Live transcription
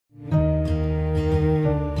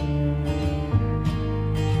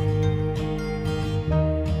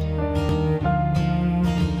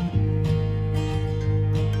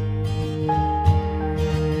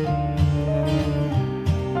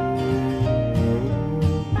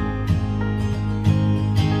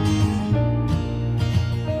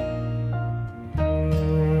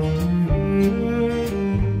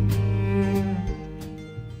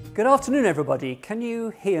Good afternoon, everybody. Can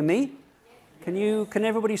you hear me? Can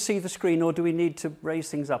everybody see the screen, or do we need to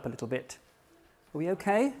raise things up a little bit? Are we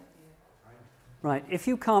okay? Right, if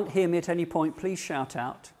you can't hear me at any point, please shout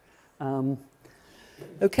out.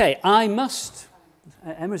 Okay, Emma's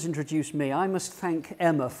introduced me. I must thank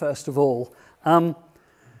Emma, first of all.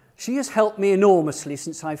 She has helped me enormously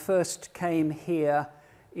since I first came here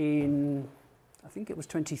in, I think it was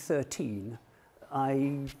 2013.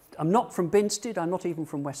 I'm not from Binsted, I'm not even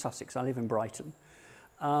from West Sussex, I live in Brighton.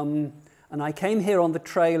 And I came here on the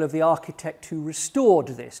trail of the architect who restored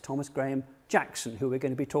this, Thomas Graham Jackson, who we're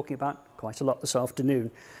going to be talking about quite a lot this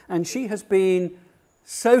afternoon. And she has been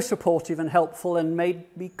so supportive and helpful and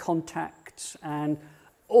made me contacts and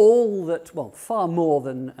all that, well, far more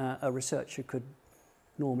than a researcher could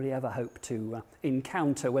normally ever hope to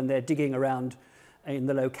encounter when they're digging around in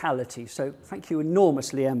the locality. So thank you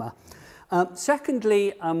enormously, Emma.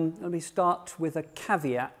 Secondly, let me start with a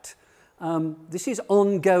caveat. This is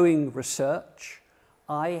ongoing research.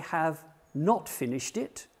 I have not finished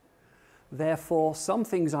it. Therefore, some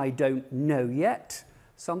things I don't know yet.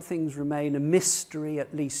 Some things remain a mystery,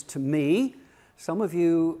 at least to me. Some of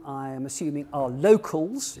you, I am assuming, are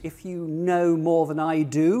locals. If you know more than I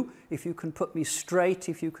do, if you can put me straight,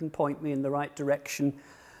 if you can point me in the right direction,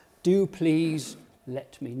 do please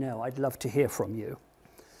let me know. I'd love to hear from you.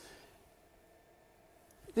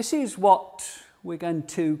 This is what we're going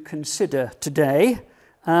to consider today.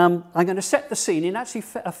 I'm going to set the scene in actually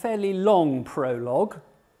a fairly long prologue,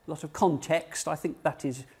 a lot of context. I think that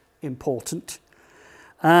is important.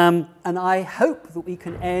 And I hope that we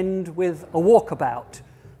can end with a walkabout,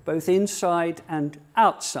 both inside and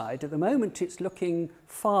outside. At the moment, it's looking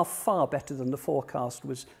far, far better than the forecast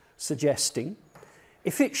was suggesting.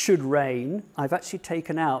 If it should rain, I've actually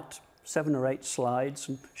taken out 7 or 8 slides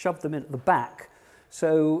and shoved them in at the back.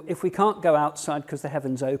 So if we can't go outside because the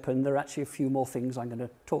heaven's open, there are actually a few more things I'm going to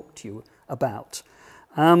talk to you about.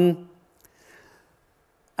 And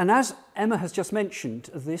as Emma has just mentioned,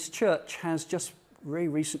 this church has just very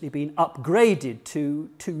recently been upgraded to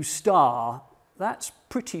 2-star. That's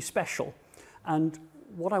pretty special. And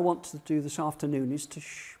what I want to do this afternoon is to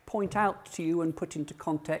point out to you and put into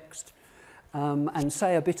context and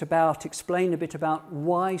say a bit about, explain a bit about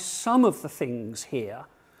why some of the things here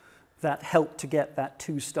that helped to get that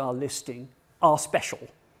 2-star listing are special.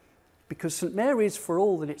 Because St Mary's, for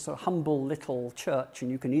all that it's a humble little church and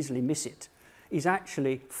you can easily miss it, is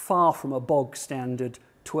actually far from a bog standard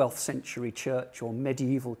 12th century church or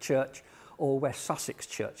medieval church or West Sussex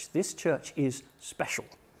church. This church is special.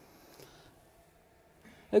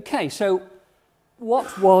 Okay, so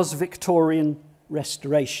what was Victorian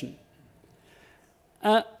restoration?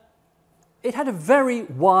 It had a very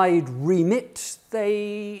wide remit.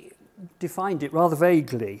 They defined it rather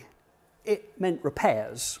vaguely. It meant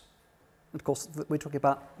repairs. Of course, we're talking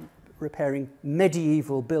about repairing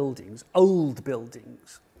medieval buildings, old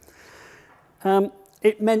buildings.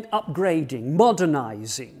 It meant upgrading,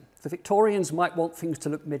 modernising. The Victorians might want things to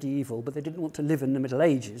look medieval, but they didn't want to live in the Middle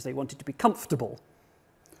Ages. They wanted to be comfortable.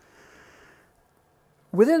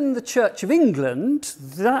 Within the Church of England,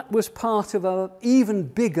 that was part of an even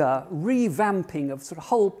bigger revamping of sort of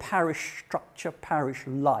whole parish structure, parish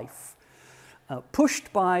life,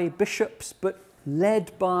 pushed by bishops, but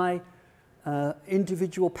led by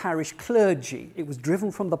individual parish clergy. It was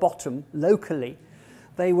driven from the bottom locally.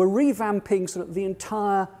 They were revamping sort of the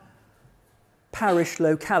entire parish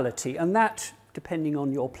locality, and that, depending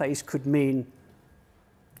on your place, could mean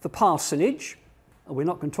the parsonage. We're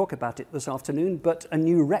not going to talk about it this afternoon, but a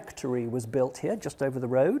new rectory was built here, just over the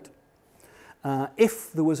road.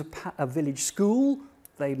 If there was a village school,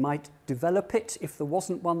 they might develop it. If there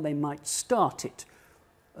wasn't one, they might start it.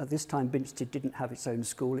 At this time, Binsted didn't have its own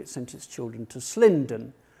school. It sent its children to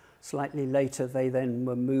Slindon. Slightly later, they then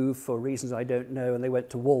were moved for reasons I don't know, and they went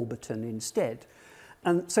to Walberton instead.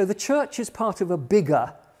 And so the church is part of a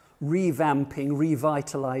bigger revamping,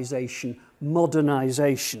 revitalisation,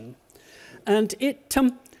 modernisation. And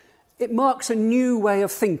it marks a new way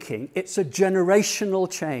of thinking. It's a generational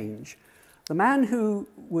change. The man who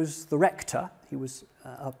was the rector, he was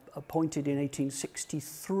appointed in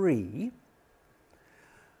 1863.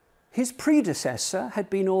 His predecessor had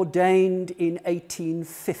been ordained in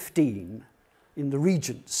 1815 in the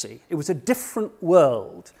Regency. It was a different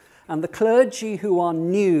world. And the clergy who are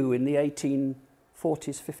new in the 1840s,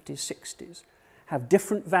 50s, 60s have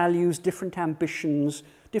different values, different ambitions,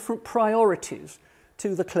 different priorities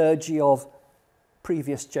to the clergy of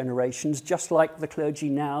previous generations, just like the clergy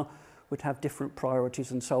now would have different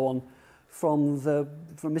priorities and so on from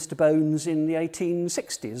Mr. Bones in the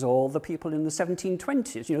 1860s or the people in the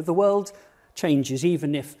 1720s. You know, the world changes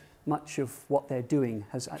even if much of what they're doing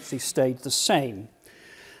has actually stayed the same.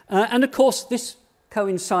 And of course, this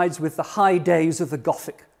coincides with the high days of the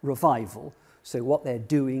Gothic revival. So what they're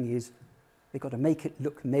doing is they've got to make it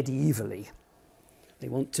look medievally. They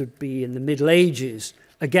want to be in the Middle Ages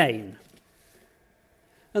again.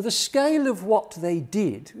 Now, the scale of what they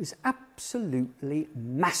did is absolutely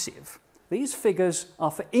massive. These figures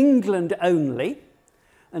are for England only,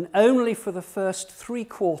 and only for the first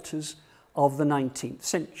 3/4 of the 19th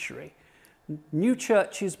century. New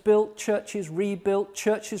churches built, churches rebuilt,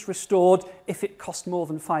 churches restored. If it cost more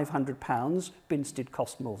than £500, Binsted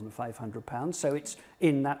cost more than £500, so it's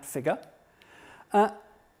in that figure.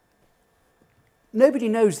 Nobody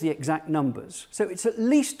knows the exact numbers, so it's at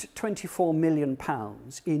least £24 million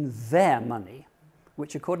in their money,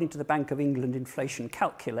 which according to the Bank of England inflation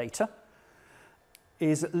calculator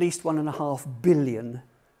is at least £1.5 billion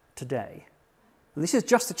today. And this is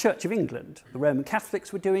just the Church of England. The Roman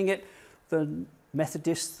Catholics were doing it, the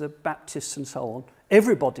Methodists, the Baptists and so on.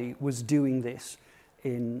 Everybody was doing this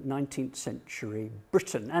in 19th century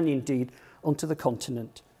Britain, and indeed onto the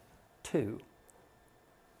continent too.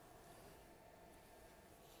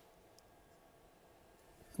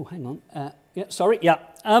 Oh, hang on.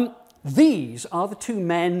 These are the two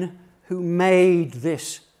men who made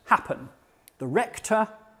this happen. The rector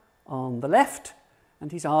on the left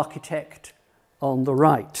and his architect on the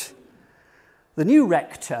right. The new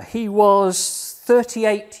rector, he was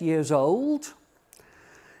 38 years old.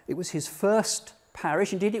 It was his first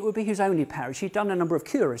parish. Indeed, it would be his only parish. He'd done a number of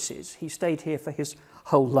curacies. He stayed here for his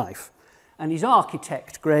whole life. And his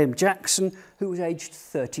architect, Graham Jackson, who was aged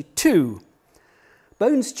 32.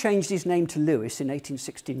 Bones changed his name to Lewis in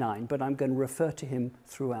 1869, but I'm going to refer to him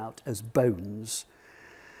throughout as Bones.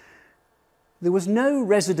 There was no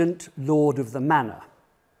resident lord of the manor.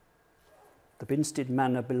 The Binsted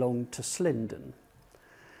manor belonged to Slindon.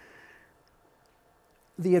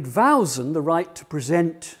 The advowson, the right to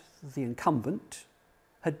present the incumbent,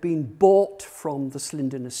 had been bought from the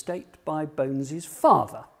Slindon estate by Bones's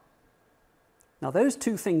father. Now, those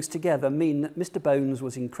two things together mean that Mr. Bones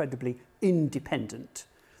was incredibly independent.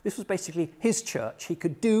 This was basically his church. He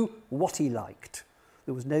could do what he liked.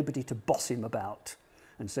 There was nobody to boss him about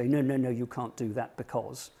and say, no, no, no, you can't do that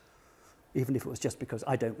because, even if it was just because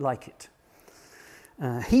I don't like it.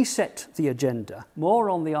 He set the agenda. More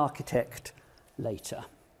on the architect later.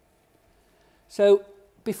 So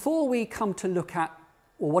before we come to look at,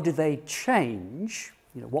 well, what did they change,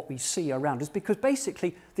 what we see around us, because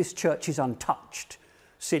basically this church is untouched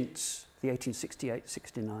since the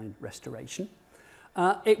 1868-69 restoration.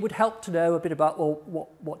 It would help to know a bit about, well,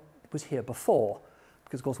 what was here before,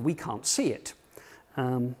 because of course we can't see it.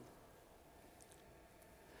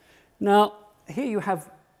 Now, here you have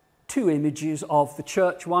two images of the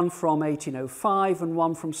church, one from 1805 and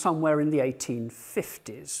one from somewhere in the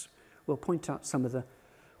 1850s. We'll point out some of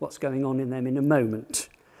what's going on in them in a moment.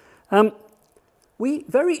 We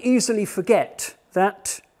very easily forget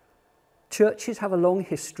that churches have a long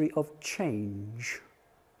history of change.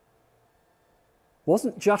 It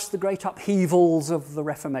wasn't just the great upheavals of the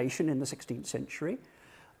Reformation in the 16th century,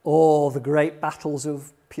 or the great battles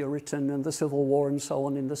of Puritan and the Civil War and so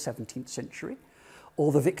on in the 17th century,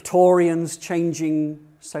 or the Victorians changing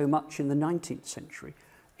so much in the 19th century.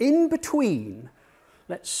 In between,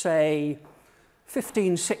 let's say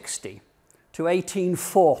 1560 to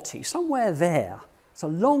 1840, somewhere there, it's a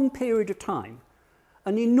long period of time,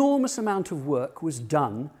 an enormous amount of work was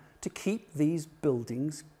done to keep these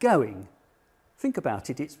buildings going. Think about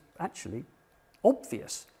it, it's actually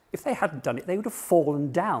obvious. If they hadn't done it, they would have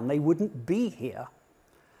fallen down. They wouldn't be here.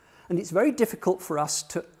 And it's very difficult for us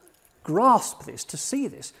to grasp this, to see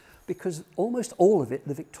this, because almost all of it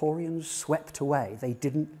the Victorians swept away. They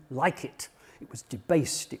didn't like it. It was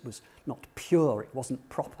debased, it was not pure, it wasn't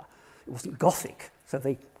proper, it wasn't Gothic. So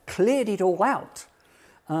they cleared it all out.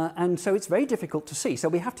 And so it's very difficult to see. So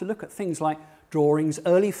we have to look at things like drawings,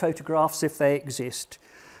 early photographs if they exist,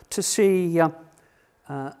 to see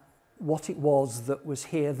what it was that was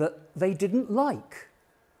here that they didn't like.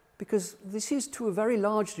 Because this is to a very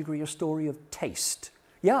large degree a story of taste.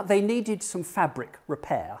 Yeah, they needed some fabric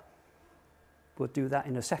repair. We'll do that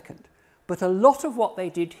in a second. But a lot of what they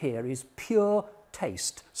did here is pure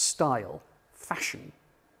taste, style, fashion,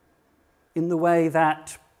 in the way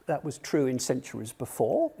that was true in centuries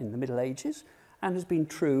before, in the Middle Ages, and has been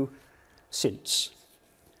true since.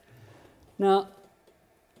 Now,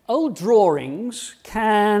 old drawings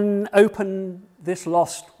can open this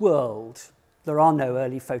lost world. There are no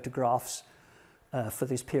early photographs for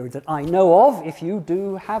this period that I know of. If you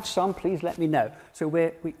do have some, please let me know. So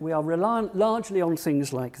we are reliant largely on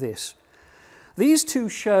things like this. these two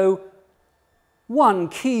show one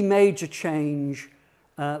key major change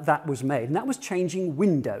that was made, and that was changing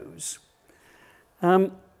windows.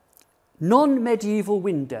 Non-medieval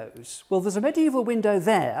windows. Well, there's a medieval window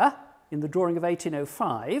there in the drawing of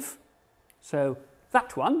 1805, so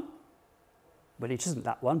that one, well, it isn't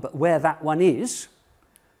that one, but where that one is.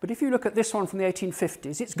 But if you look at this one from the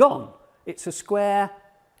 1850s, it's gone. It's a square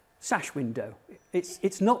sash window.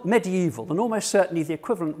 It's not medieval, and almost certainly the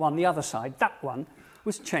equivalent one, the other side, that one,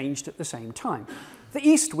 was changed at the same time. The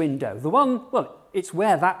east window, the one, well, it's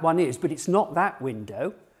where that one is, but it's not that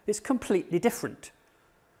window. It's completely different.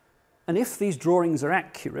 And if these drawings are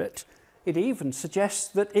accurate, it even suggests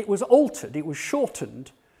that it was altered, it was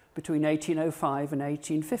shortened between 1805 and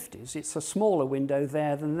 1850s. It's a smaller window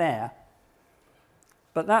there than there.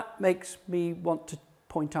 But that makes me want to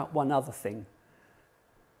point out one other thing.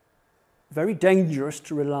 Very dangerous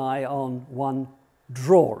to rely on one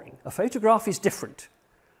drawing. A photograph is different.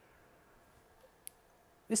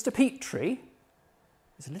 Mr. Petrie,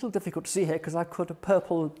 it's a little difficult to see here because I've put a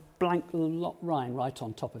purple blank line right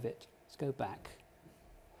on top of it. Let's go back.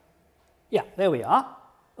 Yeah, there we are.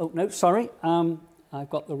 Oh, no, sorry. I've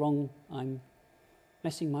got the wrong, I'm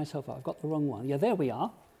messing myself up. I've got the wrong one. Yeah, there we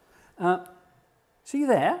are. See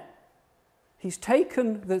there? He's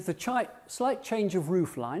taken the slight change of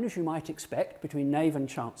roof line, as you might expect, between nave and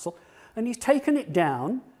chancel, and he's taken it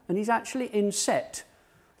down, and he's actually inset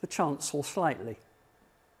the chancel slightly.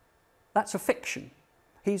 That's a fiction.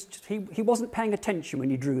 He wasn't paying attention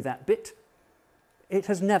when he drew that bit. It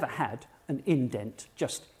has never had an indent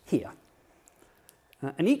just here.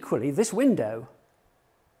 And equally, this window,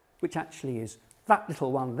 which actually is that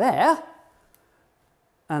little one there,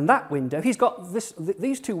 and that window, he's got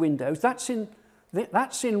these two windows, that's in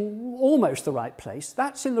almost the right place,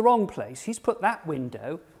 that's in the wrong place. He's put that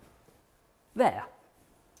window there.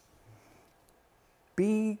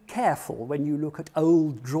 Be careful when you look at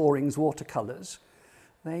old drawings, watercolours.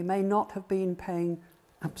 They may not have been paying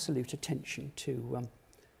absolute attention to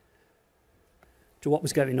what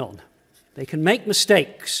was going on. They can make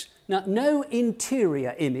mistakes. Now, no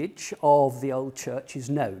interior image of the old church is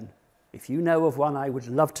known. If you know of one, I would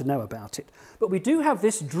love to know about it. But we do have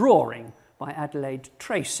this drawing by Adelaide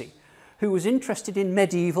Tracy, who was interested in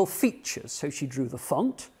medieval features. So she drew the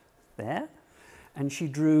font there, and she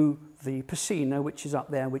drew the piscina, which is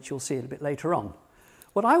up there, which you'll see a bit later on.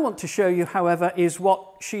 What I want to show you, however, is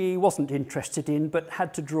what she wasn't interested in, but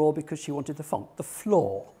had to draw because she wanted the font, the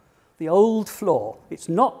floor, the old floor. It's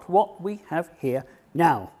not what we have here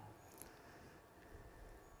now.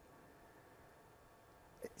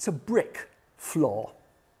 It's a brick floor.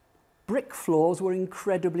 Brick floors were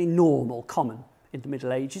incredibly normal, common in the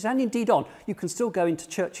Middle Ages, and indeed on. You can still go into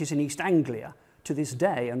churches in East Anglia to this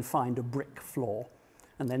day and find a brick floor,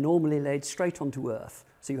 and they're normally laid straight onto earth,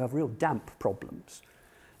 so you have real damp problems,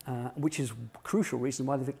 which is a crucial reason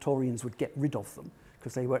why the Victorians would get rid of them,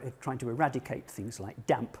 because they were trying to eradicate things like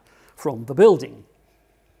damp from the building.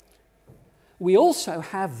 We also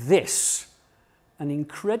have this, an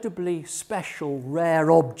incredibly special, rare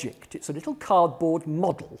object. It's a little cardboard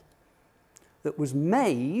model that was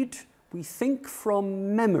made, we think,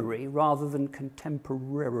 from memory rather than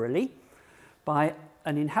contemporarily, by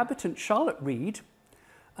an inhabitant, Charlotte Reed,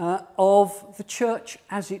 of the church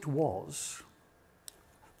as it was.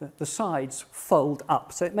 The sides fold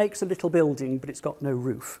up, so it makes a little building, but it's got no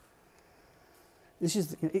roof.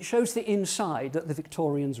 It shows the inside that the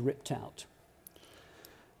Victorians ripped out.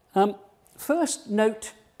 First,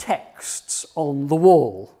 note texts on the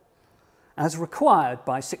wall, as required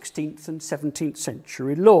by 16th and 17th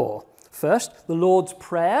century law. First, the Lord's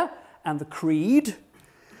Prayer and the Creed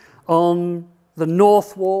on the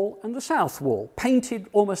north wall and the south wall, painted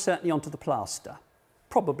almost certainly onto the plaster.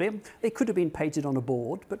 Probably, they could have been painted on a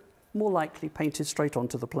board, but more likely painted straight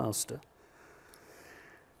onto the plaster.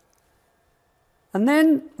 And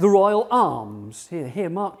then the royal arms, here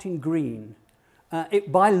marked in green.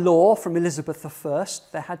 By law from Elizabeth I,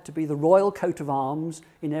 there had to be the royal coat of arms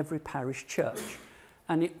in every parish church,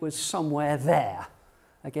 and it was somewhere there,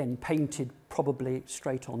 again painted probably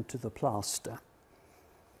straight onto the plaster.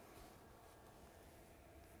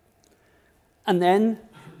 And then,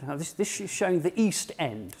 now this is showing the east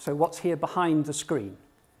end, so what's here behind the screen.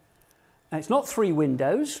 And it's not three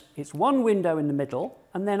windows, it's one window in the middle,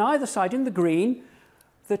 and then either side in the green,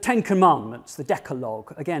 the Ten Commandments, the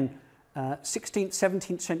Decalogue. Again, 16th,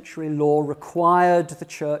 17th century law required the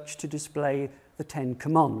church to display the Ten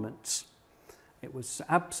Commandments. It was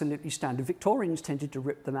absolutely standard. Victorians tended to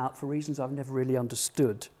rip them out for reasons I've never really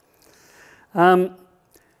understood.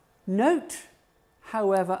 Note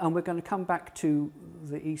However, and we're going to come back to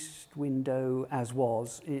the east window as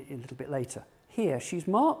was a little bit later. Here she's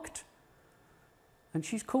marked and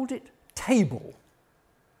she's called it table.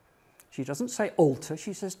 She doesn't say altar,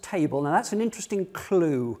 she says table. Now that's an interesting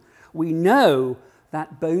clue. We know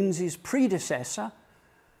that Bones's predecessor,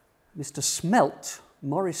 Mr. Smelt,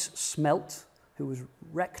 Maurice Smelt, who was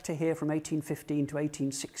rector here from 1815 to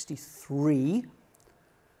 1863,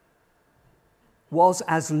 was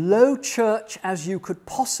as low church as you could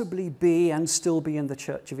possibly be and still be in the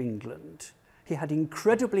Church of England. He had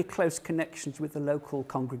incredibly close connections with the local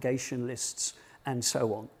Congregationalists and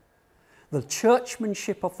so on. The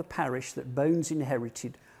churchmanship of the parish that Bones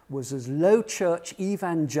inherited was as low church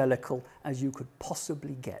evangelical as you could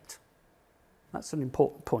possibly get. That's an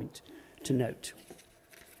important point to note.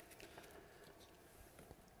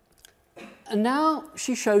 And now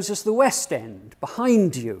she shows us the West End.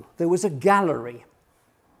 Behind you, there was a gallery.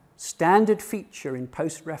 Standard feature in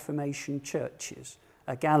post-Reformation churches,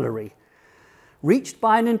 a gallery, reached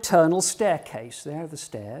by an internal staircase. There are the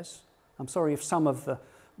stairs. I'm sorry if some of the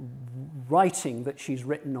writing that she's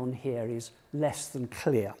written on here is less than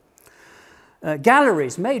clear.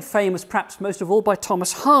 Galleries, made famous perhaps most of all by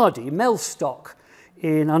Thomas Hardy, Mellstock,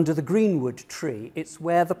 in Under the Greenwood Tree. It's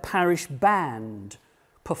where the parish band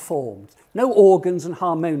performed. No organs and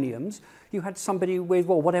harmoniums. You had somebody with,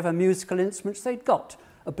 well, whatever musical instruments they'd got,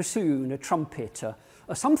 a bassoon, a trumpet,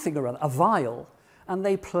 a something or other, a viol, and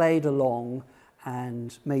they played along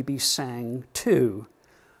and maybe sang too.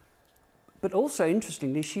 But also,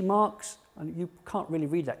 interestingly, she marks, and you can't really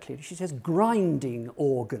read that clearly, she says grinding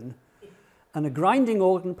organ. And a grinding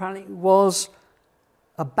organ apparently was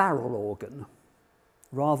a barrel organ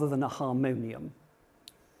rather than a harmonium.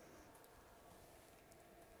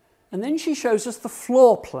 And then she shows us the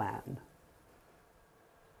floor plan.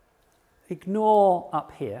 Ignore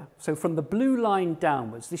up here. So from the blue line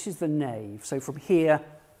downwards, this is the nave. So from here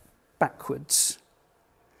backwards.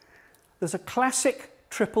 There's a classic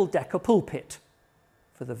triple-decker pulpit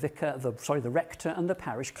for the rector and the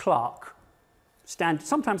parish clerk.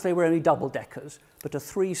 Sometimes they were only double-deckers, but a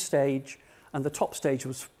three-stage, and the top stage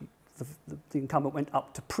was, the incumbent went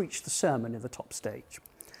up to preach the sermon in the top stage.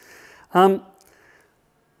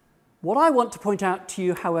 What I want to point out to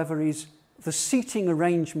you, however, is the seating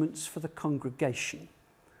arrangements for the congregation.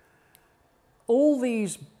 All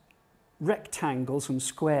these rectangles and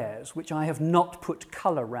squares, which I have not put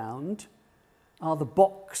colour round, are the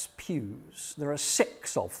box pews. There are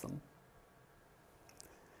 6 of them.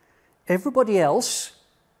 Everybody else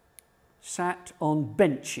sat on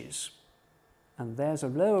benches. And there's a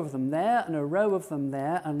row of them there, and a row of them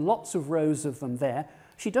there, and lots of rows of them there.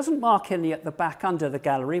 She doesn't mark any at the back under the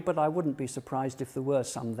gallery, but I wouldn't be surprised if there were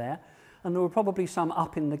some there. And there were probably some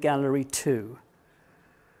up in the gallery too.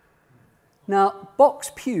 Now,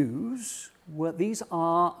 box pews, these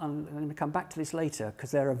are, and I'm going to come back to this later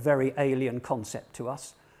because they're a very alien concept to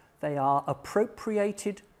us. They are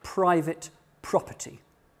appropriated private property.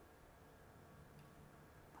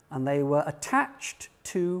 And they were attached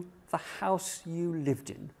to the house you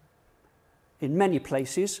lived in many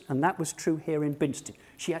places, and that was true here in Binsted.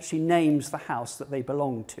 She actually names the house that they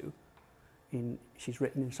belong to. She's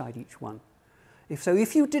written inside each one.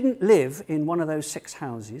 If you didn't live in one of those 6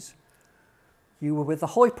 houses, you were with the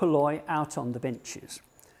hoi polloi out on the benches.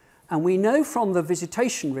 And we know from the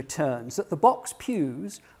visitation returns that the box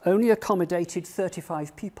pews only accommodated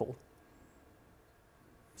 35 people.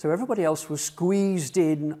 So everybody else was squeezed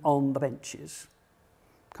in on the benches.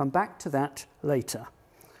 Come back to that later.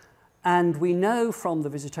 And we know from the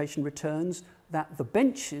visitation returns that the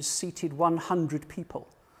benches seated 100 people.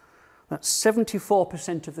 That's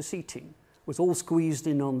 74% of the seating was all squeezed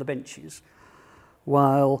in on the benches,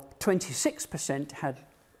 while 26% had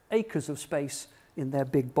acres of space in their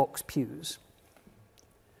big box pews.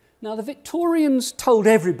 Now, the Victorians told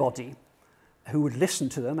everybody who would listen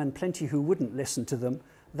to them, and plenty who wouldn't listen to them,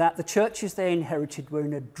 that the churches they inherited were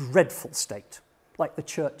in a dreadful state, like the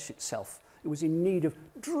church itself. It was in need of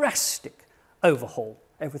drastic overhaul.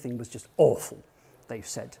 Everything was just awful, they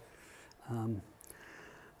said.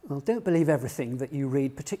 Well, don't believe everything that you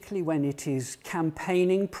read, particularly when it is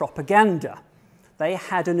campaigning propaganda. They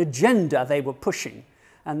had an agenda they were pushing,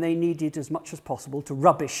 and they needed as much as possible to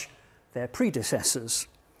rubbish their predecessors.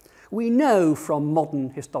 We know from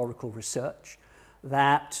modern historical research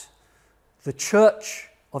that the Church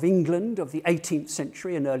of England of the 18th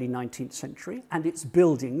century and early 19th century and its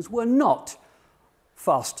buildings were not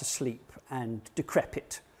fast asleep and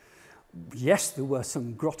decrepit. Yes, there were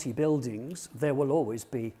some grotty buildings. There will always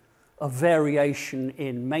be a variation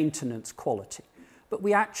in maintenance quality. but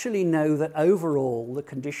we actually know that overall the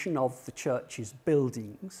condition of the church's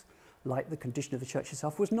buildings, like the condition of the church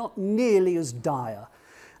itself, was not nearly as dire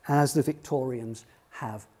as the Victorians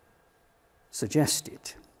have suggested.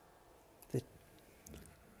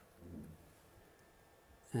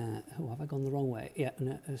 Oh, have I gone the wrong way? Yeah,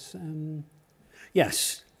 no,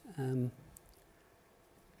 yes.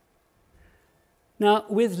 Now,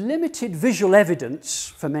 with limited visual evidence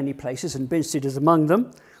for many places, and Binsted is among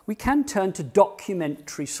them, we can turn to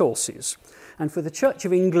documentary sources. And for the Church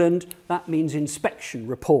of England, that means inspection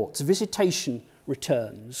reports, visitation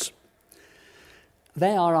returns.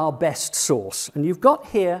 They are our best source. And you've got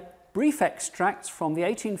here brief extracts from the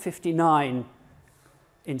 1859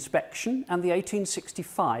 inspection and the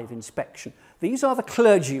 1865 inspection. These are the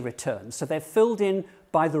clergy returns, so they're filled in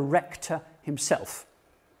by the rector himself.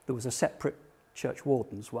 There was a separate church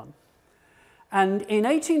warden's one. And in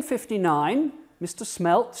 1859, Mr.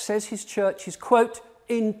 Smelt says his church is, quote,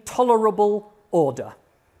 in tolerable order.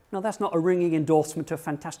 Now, that's not a ringing endorsement of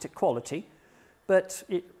fantastic quality, but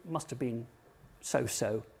it must have been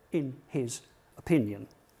so-so in his opinion.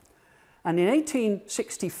 And in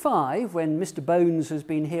 1865, when Mr. Bones has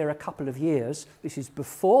been here a couple of years, this is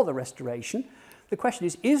before the Restoration, the question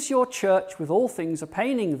is your church, with all things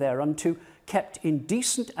appaining thereunto, kept in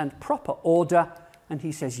decent and proper order? And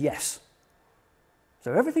he says yes.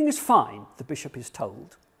 So everything is fine, the bishop is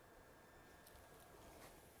told.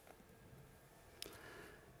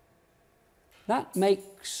 That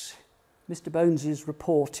makes Mr. Bones's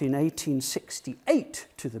report in 1868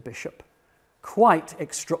 to the bishop quite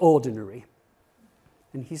extraordinary.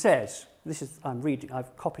 And he says, I'm reading,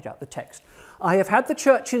 I've copied out the text. I have had the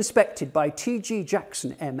church inspected by T.G.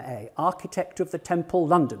 Jackson, M.A., architect of the Temple,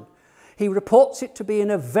 London. He reports it to be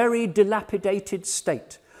in a very dilapidated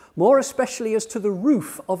state, more especially as to the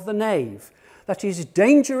roof of the nave, that is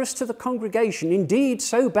dangerous to the congregation, indeed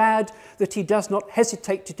so bad that he does not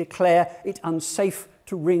hesitate to declare it unsafe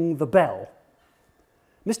to ring the bell.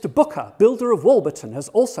 Mr. Booker, builder of Walberton, has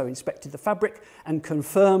also inspected the fabric and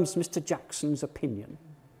confirms Mr. Jackson's opinion.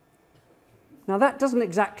 Now, that doesn't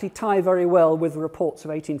exactly tie very well with the reports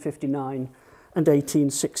of 1859 and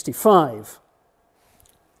 1865.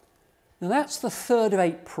 Now, that's the 3rd of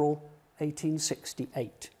April,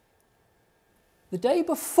 1868. The day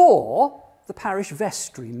before, the parish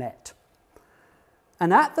vestry met.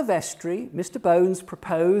 And at the vestry, Mr. Bones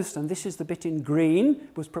proposed, and this is the bit in green,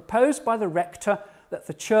 was proposed by the rector that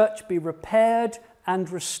the church be repaired and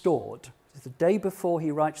restored. The day before he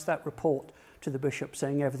writes that report to the bishop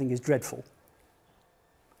saying everything is dreadful.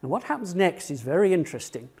 And what happens next is very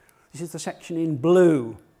interesting. This is the section in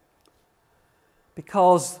blue.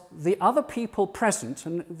 Because the other people present,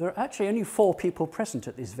 and there are actually only 4 people present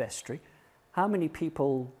at this vestry. How many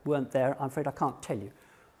people weren't there? I'm afraid I can't tell you.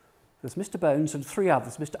 There's Mr. Bones and 3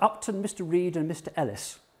 others, Mr. Upton, Mr. Reed and Mr.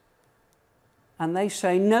 Ellis. And they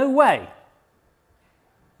say, no way.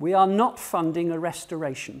 We are not funding a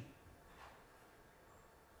restoration.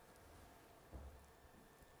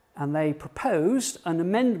 And they proposed an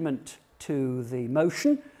amendment to the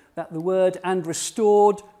motion that the word "and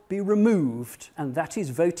restored" be removed, and that is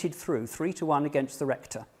voted through 3-1 against the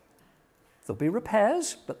rector. There'll be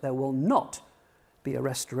repairs, but there will not be a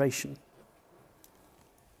restoration.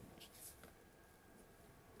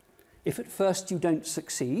 If at first you don't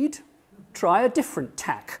succeed, try a different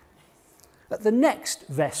tack. At the next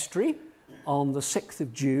vestry, on the 6th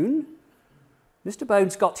of June, Mr.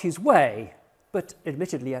 Bones got his way, but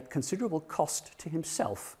admittedly at considerable cost to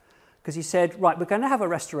himself, because he said, right, we're going to have a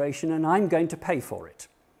restoration and I'm going to pay for it,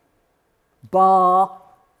 bar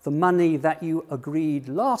the money that you agreed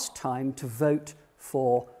last time to vote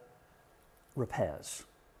for repairs.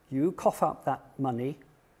 You cough up that money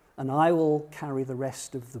and I will carry the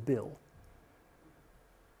rest of the bill.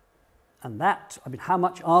 And that, I mean, how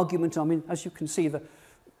much argument, I mean, as you can see,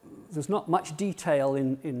 there's not much detail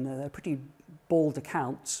in pretty bald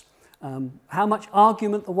accounts. How much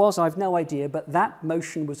argument there was, I've no idea, but that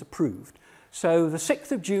motion was approved. So the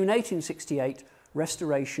 6th of June, 1868,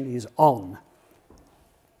 restoration is on.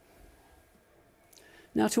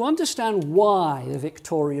 Now, to understand why the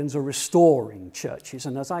Victorians are restoring churches,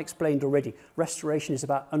 and as I explained already, restoration is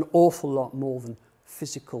about an awful lot more than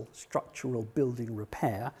physical, structural building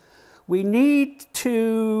repair, we need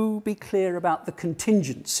to be clear about the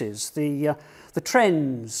contingencies, the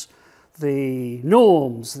trends, the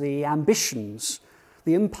norms, the ambitions,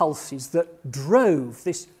 the impulses that drove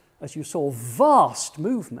this, as you saw, vast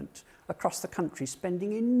movement across the country,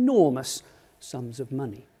 spending enormous sums of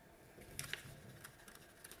money.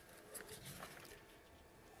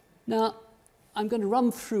 Now, I'm going to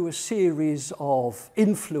run through a series of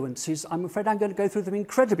influences. I'm afraid I'm going to go through them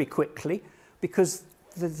incredibly quickly because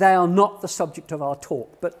they are not the subject of our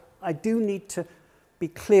talk. But I do need to be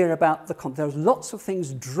clear about the context. There's lots of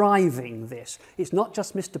things driving this. It's not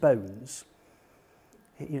just Mr. Bones.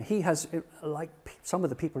 You know, he has, like some of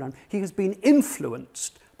the people around, he has been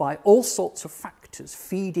influenced by all sorts of factors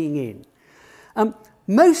feeding in.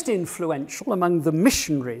 Most influential among the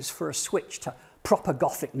missionaries for a switch to proper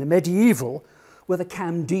Gothic and the medieval were the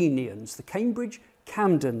Camdenians, the Cambridge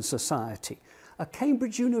Camden Society, a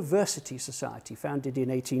Cambridge University society founded in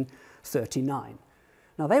 1839.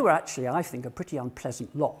 Now, they were actually, I think, a pretty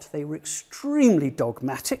unpleasant lot. They were extremely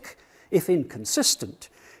dogmatic, if inconsistent,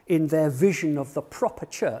 in their vision of the proper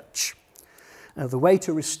church, the way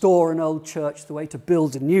to restore an old church, the way to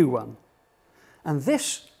build a new one. And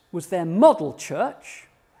this was their model church,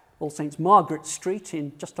 All Saints Margaret Street,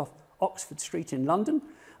 just off Oxford Street in London.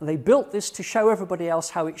 And they built this to show everybody else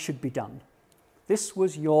how it should be done. This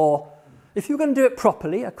was if you're going to do it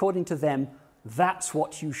properly, according to them, that's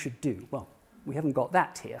what you should do. Well, we haven't got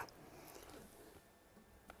that here.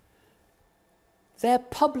 Their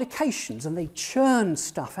publications, and they churned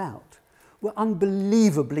stuff out, were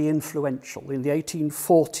unbelievably influential in the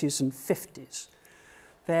 1840s and 50s.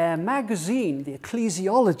 Their magazine, The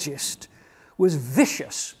Ecclesiologist, was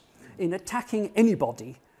vicious in attacking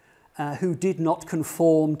anybody who did not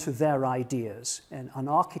conform to their ideas. And an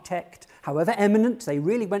architect, however eminent, they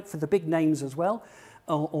really went for the big names as well,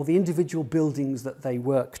 or the individual buildings that they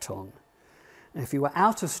worked on. And if you were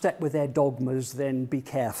out of step with their dogmas, then be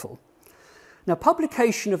careful. Now,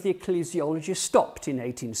 publication of the Ecclesiologist stopped in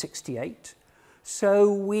 1868,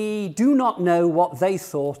 so we do not know what they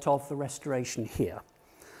thought of the restoration here.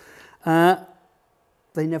 They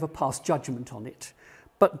never passed judgment on it.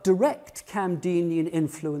 But direct Camdenian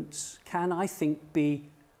influence can, I think, be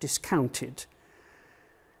discounted.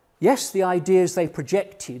 Yes, the ideas they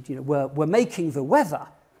projected were making the weather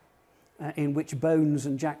in which Bones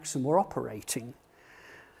and Jackson were operating.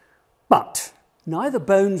 But neither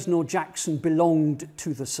Bones nor Jackson belonged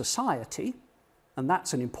to the society, and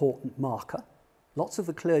that's an important marker. Lots of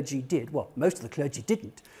the clergy did. Well, most of the clergy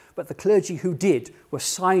didn't, but the clergy who did were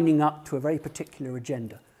signing up to a very particular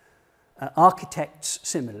agenda. Architects,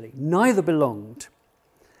 similarly, neither belonged.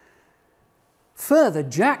 Further,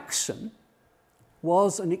 Jackson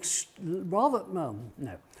was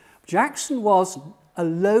Jackson was a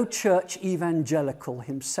low church evangelical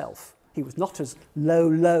himself. He was not as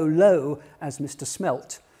low as Mr.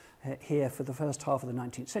 Smelt here for the first half of the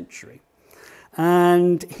 19th century.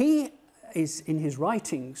 And he is, in his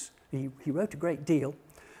writings, he wrote a great deal,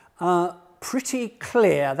 pretty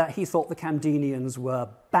clear that he thought the Camdenians were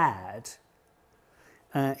bad.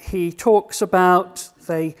 He talks about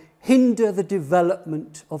they hinder the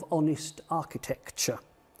development of honest architecture.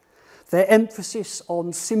 Their emphasis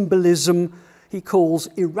on symbolism he calls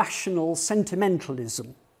irrational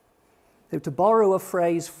sentimentalism. So to borrow a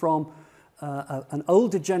phrase from an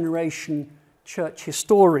older generation church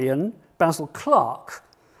historian, Basil Clark,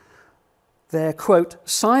 their, quote,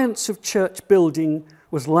 science of church building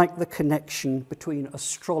was like the connection between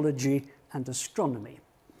astrology and astronomy.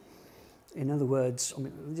 In other words,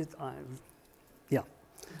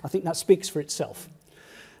 I think that speaks for itself.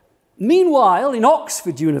 Meanwhile, in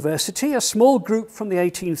Oxford University, a small group from the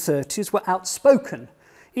 1830s were outspoken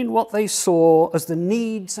in what they saw as the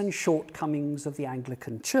needs and shortcomings of the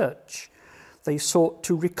Anglican Church. They sought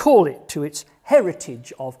to recall it to its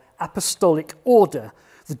heritage of apostolic order,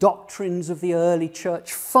 the doctrines of the early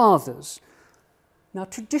church fathers. Now,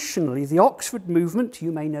 traditionally, the Oxford movement,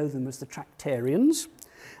 you may know them as the Tractarians,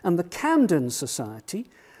 and the Camden Society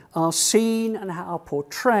are seen and are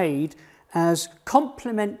portrayed as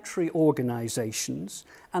complementary organisations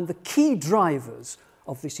and the key drivers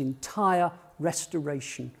of this entire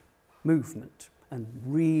restoration movement and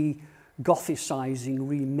re-Gothicizing,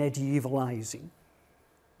 re-medievalising.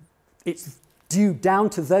 It's due down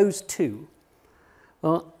to those two.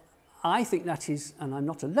 Well, I think that is, and I'm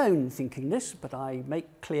not alone in thinking this, but I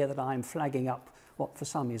make clear that I'm flagging up what for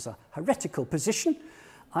some is a heretical position.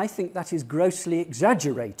 I think that is grossly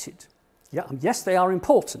exaggerated. Yeah, yes, they are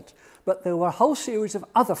important, but there were a whole series of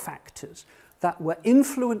other factors that were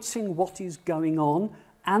influencing what is going on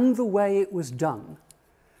and the way it was done.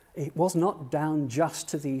 It was not down just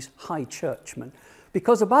to these high churchmen,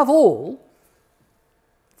 because above all,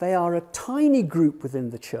 they are a tiny group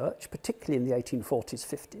within the church, particularly in the 1840s,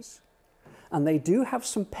 50s, and they do have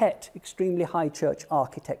some pet, extremely high church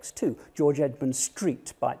architects too. George Edmund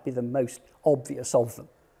Street might be the most obvious of them.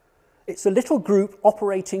 It's a little group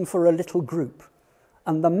operating for a little group,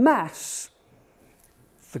 and the mass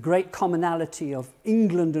the great commonality of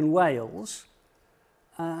England and Wales,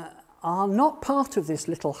 are not part of this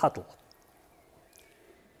little huddle.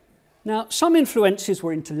 Now, some influences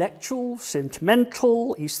were intellectual,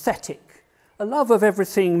 sentimental, aesthetic. A love of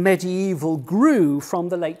everything medieval grew from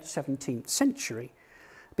the late 17th century,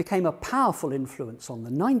 became a powerful influence on the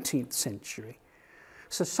 19th century.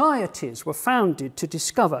 Societies were founded to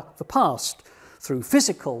discover the past through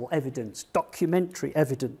physical evidence, documentary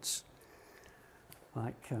evidence.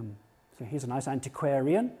 Like, so here's a nice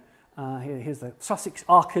antiquarian. Here's the Sussex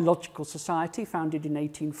Archaeological Society, founded in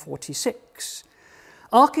 1846.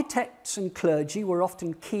 Architects and clergy were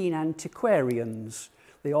often keen antiquarians.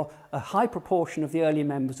 A high proportion of the early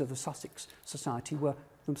members of the Sussex Society were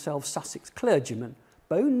themselves Sussex clergymen.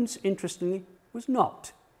 Bones, interestingly, was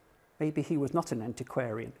not. Maybe he was not an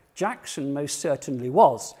antiquarian. Jackson most certainly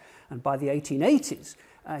was, and by the 1880s,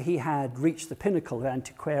 he had reached the pinnacle of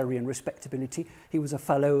antiquarian respectability. He was a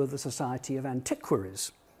fellow of the Society of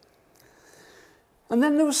Antiquaries. And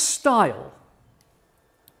then there was style.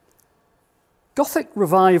 Gothic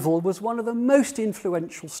revival was one of the most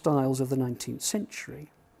influential styles of the 19th century.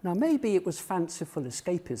 Now, maybe it was fanciful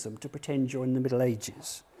escapism to pretend you're in the Middle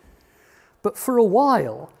Ages. But for a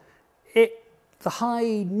while, the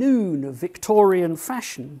high noon of Victorian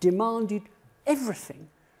fashion demanded everything,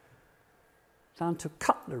 down to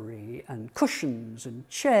cutlery and cushions and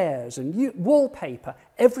chairs and wallpaper.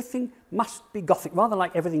 Everything must be Gothic. Rather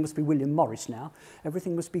like everything must be William Morris now,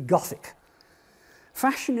 everything must be Gothic.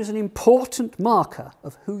 Fashion is an important marker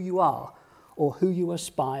of who you are or who you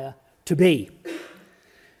aspire to be.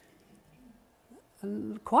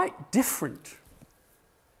 And quite different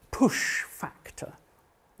push factor,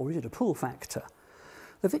 or is it a pull factor?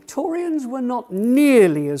 The Victorians were not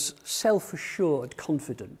nearly as self-assured,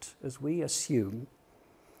 confident as we assume.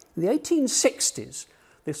 In the 1860s,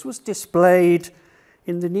 this was displayed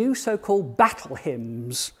in the new so-called battle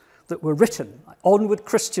hymns that were written, like "Onward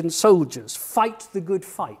Christian soldiers, fight the good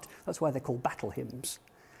fight." That's why they're called battle hymns.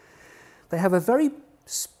 They have a very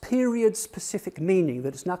period-specific meaning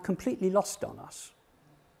that is now completely lost on us.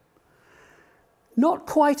 Not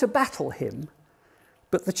quite a battle hymn,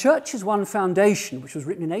 but the Church's One Foundation, which was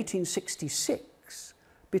written in 1866,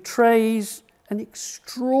 betrays an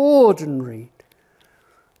extraordinary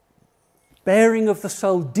bearing of the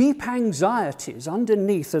soul, deep anxieties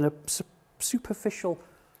underneath and a superficial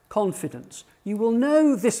confidence. You will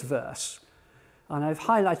know this verse, and I've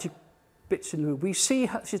highlighted bits in the we see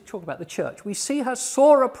her, she's talking about the church, we see her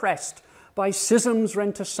sore oppressed by schisms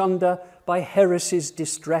rent asunder, by heresies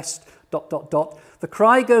distressed, ... The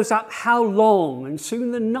cry goes up, how long? And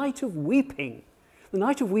soon the night of weeping. The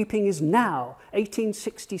night of weeping is now,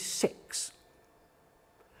 1866.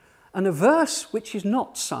 And a verse which is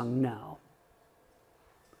not sung now.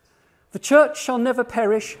 The church shall never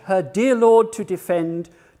perish, her dear Lord to defend,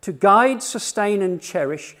 to guide, sustain and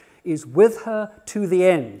cherish, is with her to the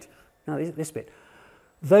end. Now this bit.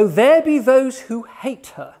 Though there be those who hate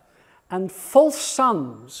her, and false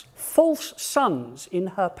sons in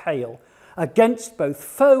her pale, against both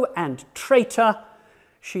foe and traitor,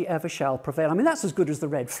 she ever shall prevail. I mean, that's as good as the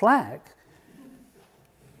red flag.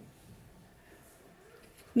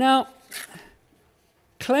 Now,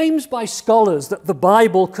 claims by scholars that the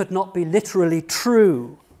Bible could not be literally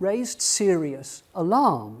true raised serious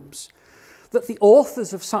alarms. That the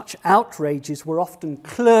authors of such outrages were often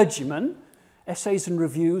clergymen. Essays and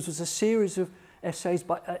Reviews was a series of essays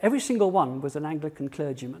by every single one was an Anglican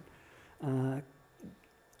clergyman.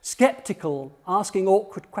 Sceptical, asking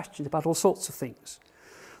awkward questions about all sorts of things.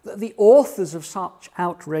 That the authors of such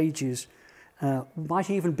outrages might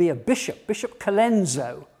even be a bishop, Bishop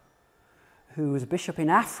Colenso, who was a bishop in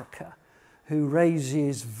Africa, who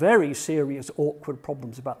raises very serious, awkward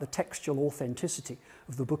problems about the textual authenticity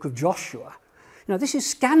of the book of Joshua. You know, this is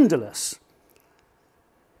scandalous.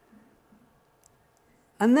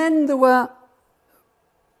 And then there were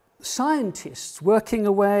scientists working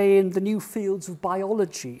away in the new fields of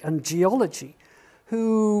biology and geology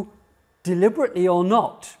who, deliberately or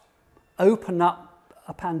not, open up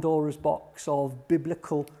a Pandora's box of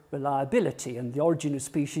biblical reliability. And The Origin of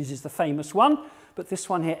Species is the famous one, but this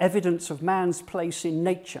one here, Evidence of Man's Place in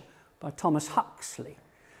Nature by Thomas Huxley,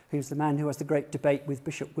 who's the man who has the great debate with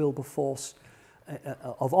Bishop Wilberforce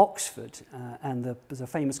of Oxford, and there's a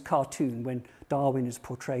famous cartoon when Darwin is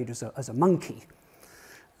portrayed as a monkey.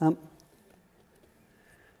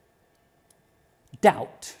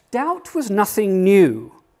 Doubt was nothing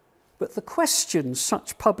new, but the questions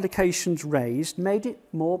such publications raised made it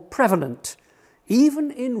more prevalent, even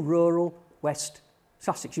in rural West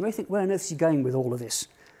Sussex. You may think, where on earth is he going with all of this?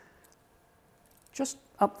 Just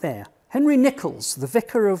up there, Henry Nichols, the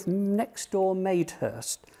vicar of next door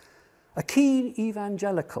Maidhurst, a keen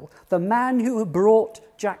evangelical, the man who had brought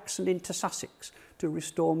Jackson into Sussex to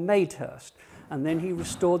restore Maidhurst, and then he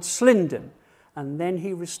restored Slindon, and then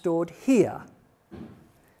he restored here.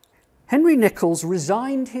 Henry Nichols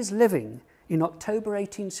resigned his living in October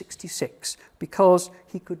 1866 because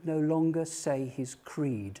he could no longer say his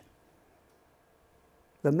creed.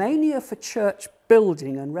 The mania for church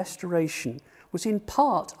building and restoration was in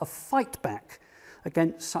part a fight back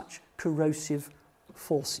against such corrosive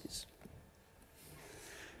forces.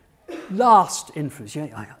 Last influence,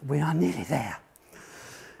 we are nearly there.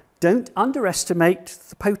 Don't underestimate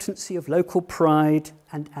the potency of local pride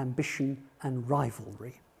and ambition and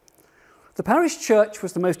rivalry. The parish church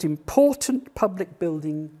was the most important public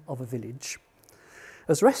building of a village.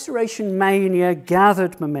 As restoration mania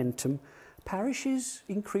gathered momentum, parishes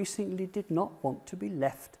increasingly did not want to be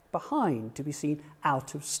left behind, to be seen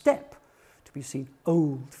out of step, to be seen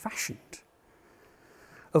old-fashioned.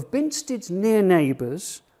 Of Binsted's near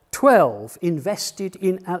neighbours, 12 invested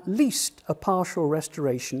in at least a partial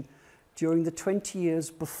restoration during the 20 years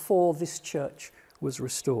before this church was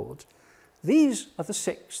restored. These are the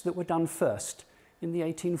 6 that were done first in the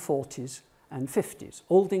 1840s and 50s.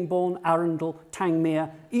 Aldingbourne, Arundel,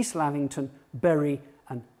 Tangmere, East Lavington, Bury,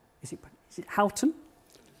 and is it Houghton?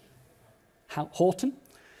 Houghton?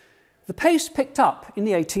 The pace picked up in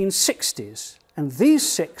the 1860s, and these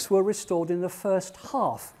 6 were restored in the first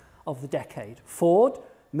half of the decade. Ford,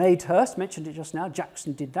 Maidhurst, mentioned it just now,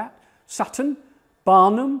 Jackson did that, Sutton,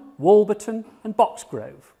 Barnham, Walberton, and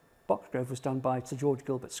Boxgrove. Boxgrove was done by Sir George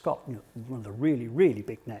Gilbert Scott, one of the really, really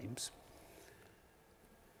big names.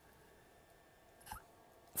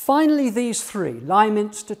 Finally, these 3,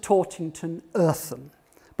 Lyminster, Tortington, Eartham.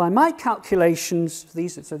 By my calculations,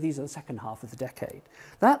 these are the second half of the decade.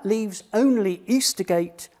 That leaves only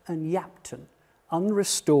Eastergate and Yapton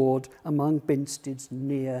unrestored among Binsted's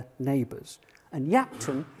near neighbours. And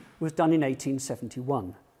Yapton was done in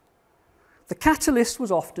 1871. The catalyst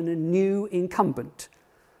was often a new incumbent.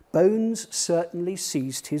 Bones certainly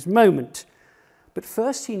seized his moment. But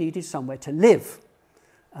first he needed somewhere to live.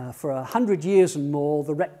 For 100 years and more,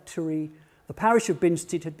 the rectory, the parish of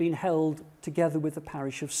Binsted had been held together with the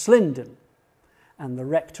parish of Slindon. And the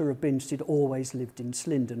rector of Binsted always lived in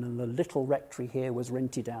Slindon, and the little rectory here was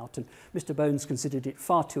rented out. And Mr. Bones considered it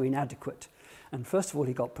far too inadequate. And first of all,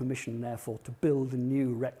 he got permission, therefore, to build a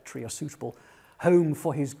new rectory, a suitable home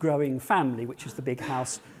for his growing family, which is the big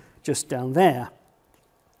house just down there.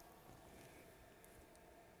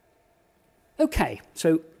 Okay,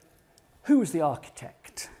 so who was the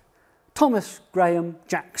architect? Thomas Graham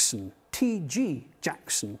Jackson, T.G.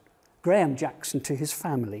 Jackson, Graham Jackson to his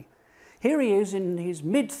family. Here he is in his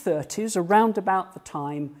mid-30s, around about the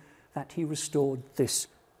time that he restored this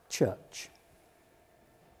church.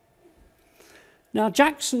 Now,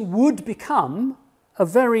 Jackson would become a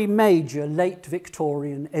very major late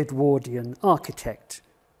Victorian Edwardian architect,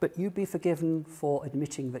 but you'd be forgiven for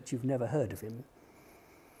admitting that you've never heard of him.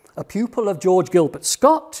 A pupil of George Gilbert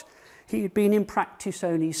Scott, he had been in practice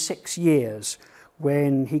only 6 years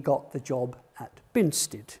when he got the job at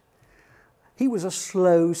Binsted. He was a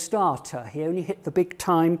slow starter. He only hit the big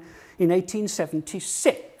time in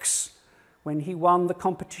 1876 when he won the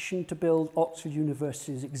competition to build Oxford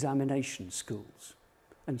University's examination schools.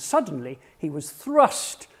 And suddenly he was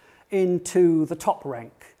thrust into the top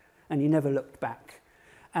rank, and he never looked back.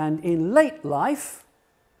 And in late life,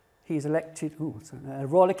 he's elected a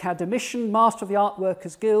Royal Academician, Master of the Art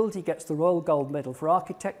Workers Guild. He gets the Royal Gold Medal for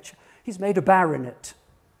Architecture. He's made a baronet.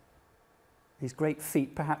 His great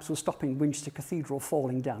feat perhaps was stopping Winchester Cathedral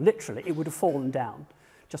falling down. Literally, it would have fallen down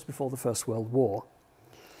just before the First World War.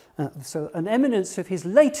 So an eminence of his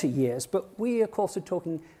later years, but we, of course, are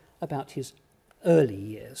talking about his early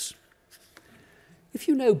years. If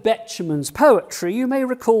you know Betjeman's poetry, you may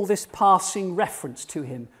recall this passing reference to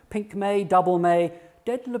him. Pink May, double May,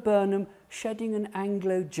 dead laburnum, shedding an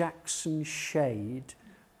Anglo-Jackson shade,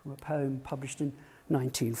 from a poem published in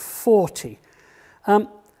 1940.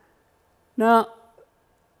 Now,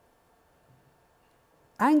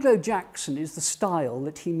 Anglo-Jackson is the style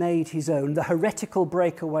that he made his own, the heretical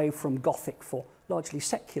breakaway from Gothic for largely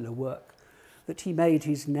secular work that he made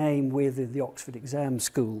his name with in the Oxford exam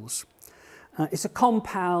schools. It's a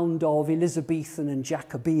compound of Elizabethan and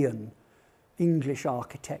Jacobean English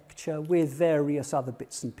architecture with various other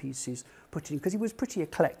bits and pieces put in, because he was pretty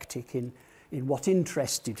eclectic in what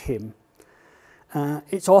interested him.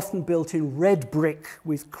 It's often built in red brick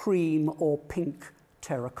with cream or pink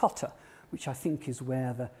terracotta, which I think is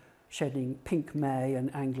where the shedding Pink May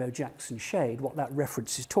and Anglo-Jackson shade, what that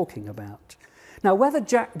reference is talking about. Now, whether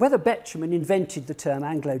Betjeman invented the term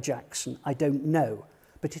Anglo-Jackson, I don't know,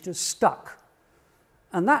 but it has stuck.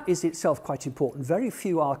 And that is itself quite important. Very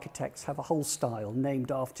few architects have a whole style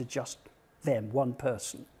named after just them, one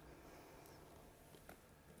person.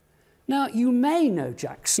 Now, you may know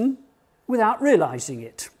Jackson without realising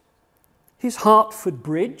it. His Hertford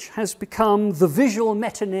Bridge has become the visual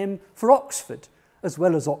metonym for Oxford, as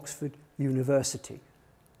well as Oxford University.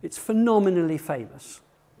 It's phenomenally famous.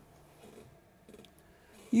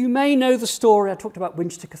 You may know the story, I talked about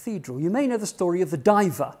Winchester Cathedral, you may know the story of the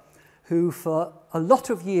diver who for a lot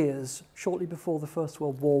of years, shortly before the First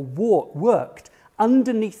World War, worked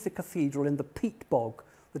underneath the cathedral in the peat bog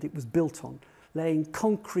that it was built on, laying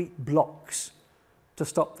concrete blocks to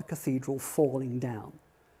stop the cathedral falling down.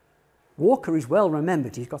 Walker is well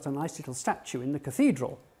remembered. He's got a nice little statue in the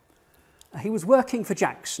cathedral. He was working for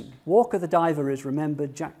Jackson. Walker the diver is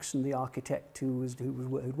remembered. Jackson the architect who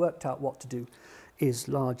worked out what to do is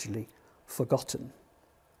largely forgotten.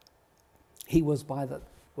 He was, by the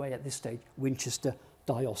way, at this stage, Winchester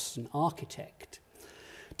diocesan architect.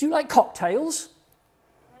 Do you like cocktails?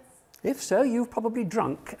 Yes. If so, you've probably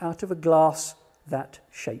drunk out of a glass that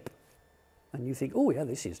shape. And you think, oh yeah,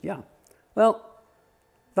 this is, yeah. Well,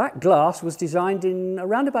 that glass was designed in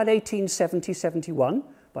around about 1870-71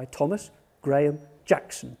 by Thomas Graham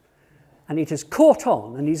Jackson. And it has caught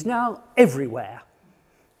on and is now everywhere.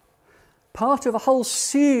 Part of a whole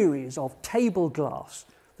series of table glass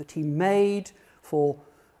that he made for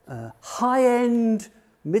high-end,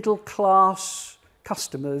 middle-class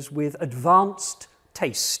customers with advanced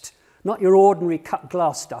taste. Not your ordinary cut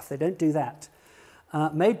glass stuff, they don't do that.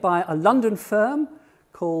 Made by a London firm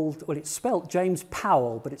called, well, it's spelt James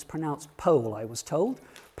Powell, but it's pronounced Pole, I was told.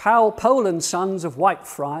 Powell and Sons of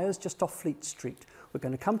Whitefriars, just off Fleet Street. We're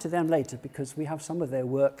going to come to them later because we have some of their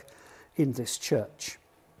work in this church.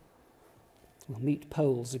 We'll meet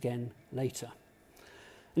Poles again later.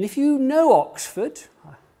 And if you know Oxford,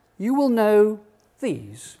 you will know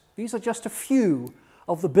these. These are just a few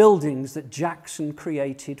of the buildings that Jackson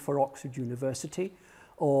created for Oxford University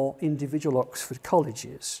or individual Oxford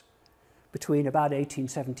colleges between about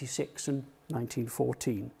 1876 and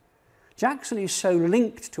 1914. Jackson is so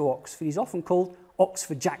linked to Oxford, he's often called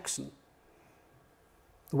Oxford Jackson.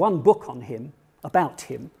 The one book on him, about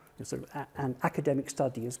him, an academic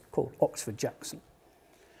study is called Oxford Jackson.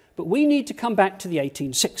 But we need to come back to the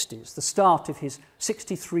 1860s, the start of his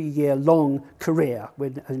 63-year-long career,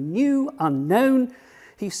 when a new unknown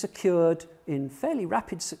he secured in fairly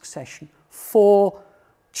rapid succession 4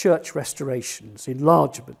 church restorations,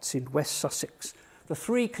 enlargements in West Sussex, the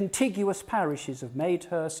 3 contiguous parishes of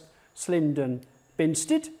Madehurst, Slindon,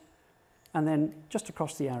 Binsted, and then just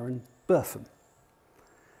across the Arun, Burpham.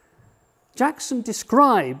 Jackson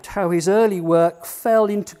described how his early work fell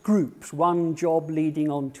into groups, one job leading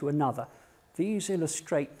on to another. These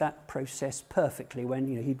illustrate that process perfectly when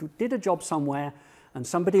he did a job somewhere and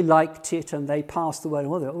somebody liked it and they passed the word,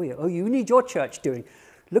 oh, you need your church doing.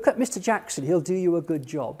 Look at Mr. Jackson, he'll do you a good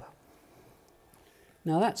job.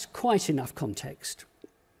 Now that's quite enough context.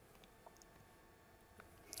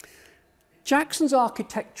 Jackson's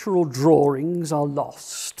architectural drawings are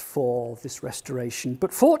lost for this restoration,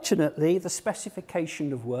 but fortunately the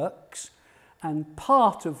specification of works and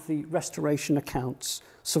part of the restoration accounts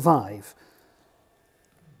survive.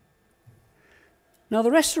 Now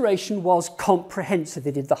the restoration was comprehensive.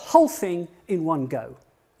 They did the whole thing in one go.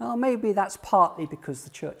 Now maybe that's partly because the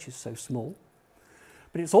church is so small,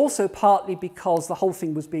 but it's also partly because the whole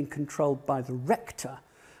thing was being controlled by the rector.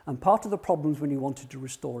 And part of the problems when you wanted to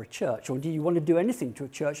restore a church, or indeed you want to do anything to a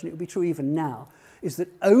church, and it would be true even now, is that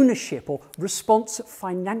ownership or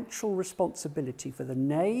financial responsibility for the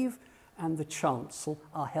nave and the chancel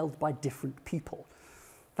are held by different people.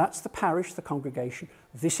 That's the parish, the congregation.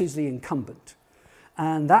 This is the incumbent.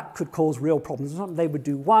 And that could cause real problems. They would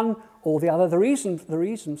do one or the other. There are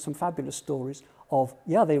some fabulous stories of,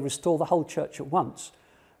 they restore the whole church at once,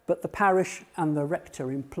 but the parish and the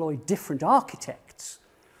rector employ different architects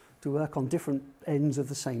to work on different ends of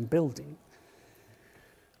the same building.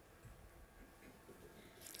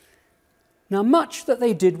 Now, much that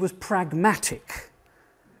they did was pragmatic,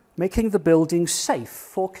 making the building safe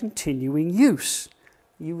for continuing use.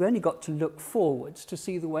 You've only got to look forwards to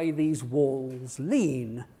see the way these walls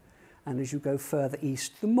lean. And as you go further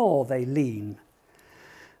east, the more they lean.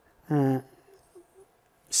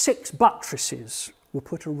 6 buttresses were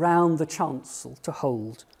put around the chancel to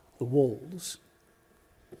hold the walls.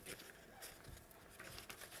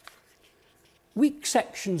 Weak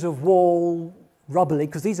sections of wall, rubbly,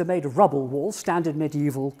 because these are made of rubble walls, standard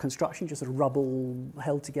medieval construction, just sort of rubble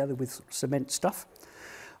held together with cement stuff.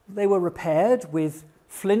 they were repaired with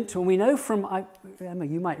flint, and we know from, Emma,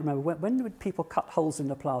 you might remember, when would people cut holes in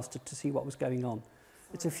the plaster to see what was going on?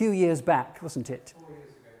 It's a few years back, wasn't it? 4 years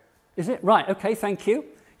ago. Is it? Right, okay, thank you.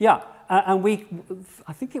 Yeah, and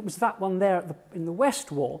I think it was that one there in the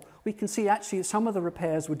west wall. We can see actually some of the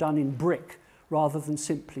repairs were done in brick rather than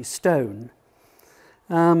simply stone.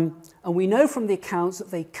 And we know from the accounts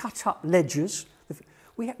that they cut up ledgers.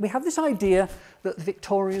 We have this idea that the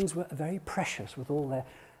Victorians were very precious with all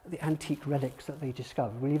the antique relics that they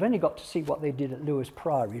discovered. Well, you've only got to see what they did at Lewes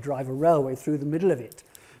Priory, drive a railway through the middle of it,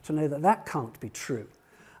 to know that that can't be true.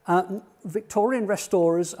 Victorian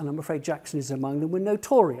restorers, and I'm afraid Jackson is among them, were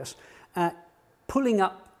notorious at pulling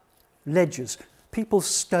up ledgers, people's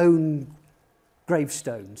stone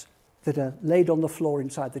gravestones that are laid on the floor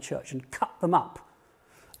inside the church, and cut them up.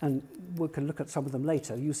 And we can look at some of them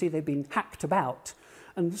later. You see they've been hacked about.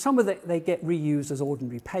 And some of they get reused as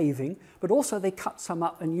ordinary paving, but also they cut some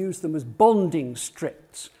up and use them as bonding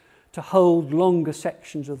strips to hold longer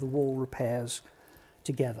sections of the wall repairs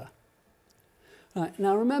together. Right,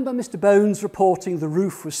 now remember Mr. Bones reporting the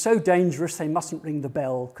roof was so dangerous they mustn't ring the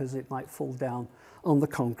bell because it might fall down on the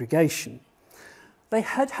congregation. They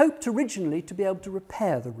had hoped originally to be able to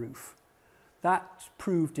repair the roof. That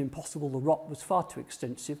proved impossible. The rot was far too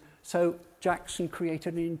extensive. So Jackson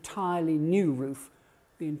created an entirely new roof,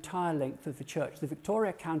 the entire length of the church. The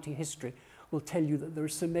Victoria County history will tell you that there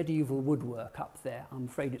is some medieval woodwork up there. I'm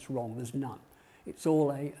afraid it's wrong. There's none. It's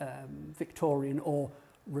all a Victorian or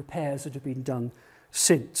repairs that have been done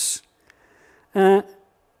since.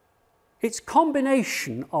 It's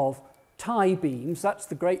combination of tie beams, that's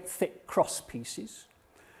the great thick cross pieces,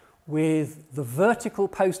 with the vertical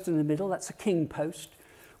post in the middle, that's a king post,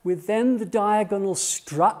 with then the diagonal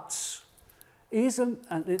struts, and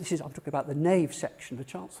I'm talking about the nave section, the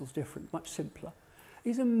chancel's different, much simpler,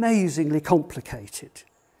 is amazingly complicated.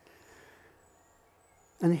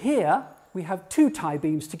 And here we have two tie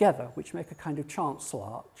beams together, which make a kind of chancel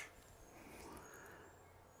arch.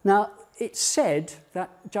 Now, it's said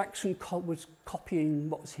that Jackson was copying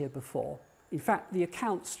what was here before. In fact, the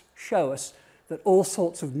accounts show us that all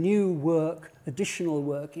sorts of new work, additional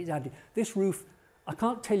work is added. This roof, I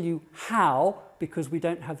can't tell you how because we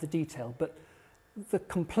don't have the detail, but the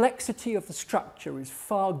complexity of the structure is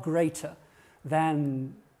far greater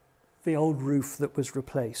than the old roof that was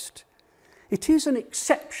replaced. It is an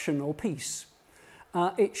exceptional piece.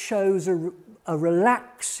 It shows a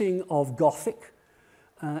relaxing of Gothic,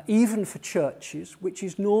 even for churches, which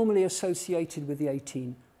is normally associated with the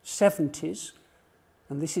 1870s.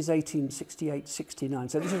 And this is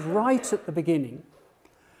 1868-69, so this is right at the beginning.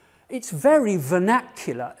 It's very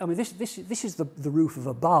vernacular. I mean, this is the roof of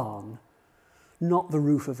a barn, not the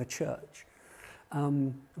roof of a church.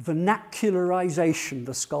 Vernacularization,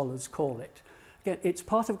 the scholars call it. Again, it's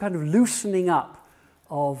part of kind of loosening up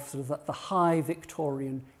of sort of the high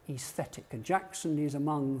Victorian aesthetic, and Jackson is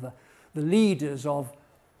among the leaders of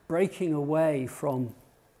breaking away from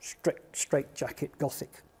straitjacket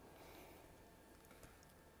Gothic.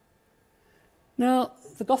 Now,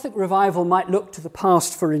 the Gothic revival might look to the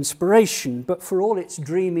past for inspiration, but for all its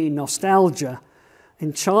dreamy nostalgia,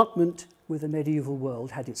 enchantment with the medieval world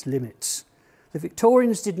had its limits. The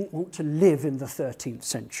Victorians didn't want to live in the 13th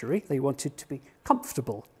century, they wanted to be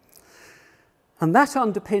comfortable. And that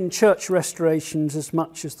underpinned church restorations as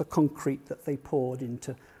much as the concrete that they poured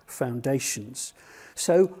into foundations.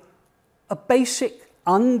 So a basic,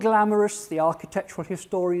 unglamorous, the architectural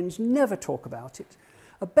historians never talk about it,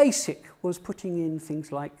 a basic was putting in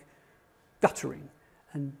things like guttering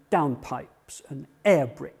and downpipes and air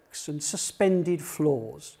bricks and suspended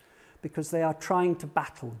floors because they are trying to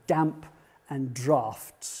battle damp and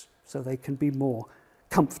drafts so they can be more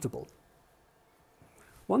comfortable.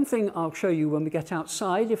 One thing I'll show you when we get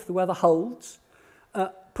outside, if the weather holds,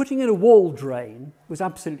 putting in a wall drain was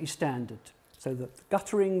absolutely standard. So that the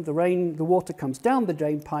guttering, the water comes down the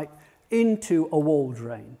drain pipe into a wall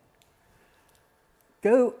drain.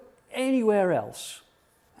 Go anywhere else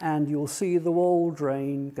and you'll see the wall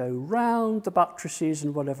drain go round the buttresses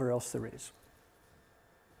and whatever else there is.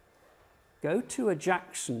 Go to a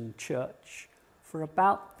Jackson church for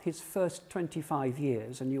about his first 25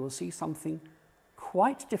 years and you will see something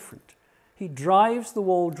quite different. He drives the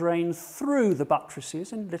wall drain through the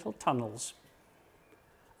buttresses in little tunnels.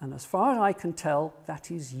 And as far as I can tell, that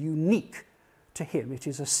is unique to him. It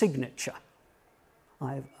is a signature.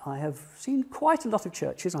 I have seen quite a lot of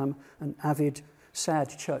churches. I'm an avid,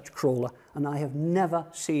 sad church crawler, and I have never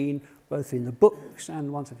seen, both in the books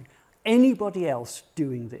and ones, anybody else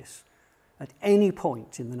doing this at any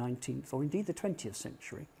point in the 19th or indeed the 20th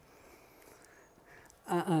century.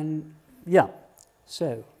 And yeah,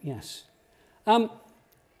 So, yes.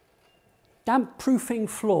 Damp-proofing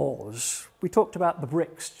floors. We talked about the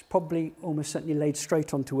bricks, probably almost certainly laid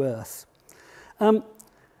straight onto earth.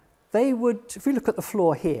 They would, if we look at the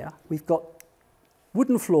floor here, we've got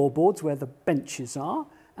wooden floorboards where the benches are,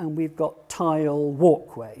 and we've got tile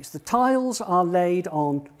walkways. The tiles are laid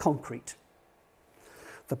on concrete.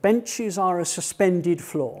 The benches are a suspended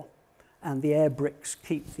floor, and the air bricks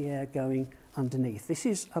keep the air going underneath. This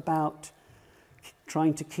is about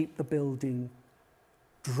trying to keep the building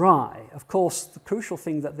dry. Of course, the crucial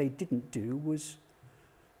thing that they didn't do was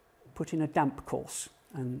put in a damp course,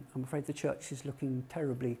 and I'm afraid the church is looking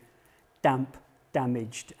terribly damp,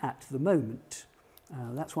 damaged at the moment.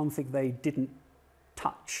 That's one thing they didn't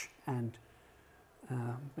touch and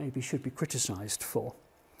maybe should be criticised for.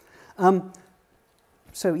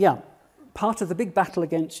 So yeah, part of the big battle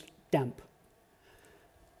against damp.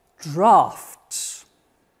 Drafts.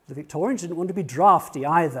 The Victorians didn't want to be drafty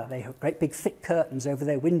either. They had great big thick curtains over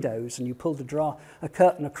their windows, and you pulled a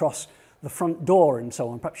curtain across the front door and so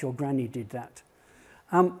on. Perhaps your granny did that.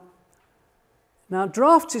 Now,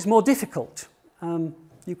 drafts is more difficult.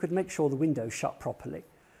 You could make sure the windows shut properly.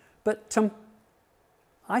 But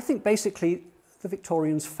I think basically the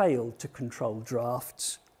Victorians failed to control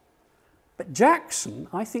drafts. But Jackson,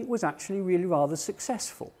 I think, was actually really rather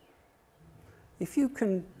successful. If you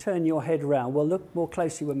can turn your head around, we'll look more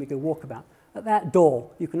closely when we go walkabout, at that door.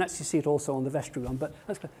 You can actually see it also on the vestry one, but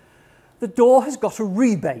the door has got a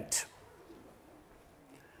rebate.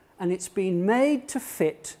 And it's been made to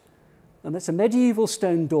fit, and it's a medieval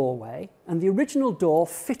stone doorway, and the original door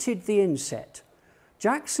fitted the inset.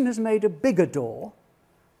 Jackson has made a bigger door,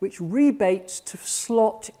 which rebates to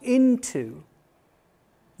slot into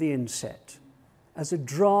the inset as a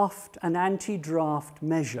draft, an anti-draft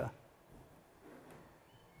measure.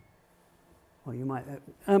 Well, you might.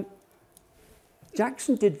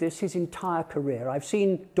 Jackson did this his entire career. I've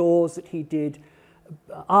seen doors that he did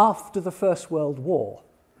after the First World War,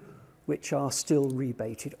 which are still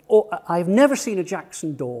rebated. Or, I've never seen a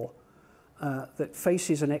Jackson door that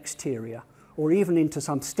faces an exterior, or even into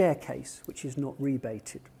some staircase, which is not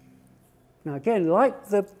rebated. Now again, like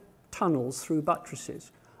the tunnels through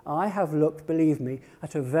buttresses, I have looked, believe me,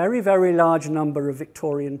 at a very, very large number of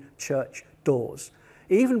Victorian church doors.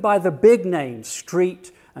 Even by the big names,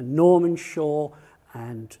 Street and Norman Shaw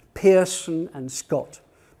and Pearson and Scott,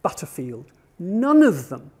 Butterfield, none of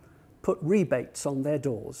them put rebates on their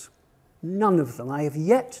doors. None of them. I have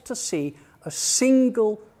yet to see a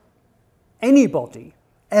single anybody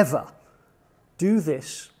ever do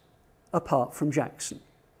this apart from Jackson.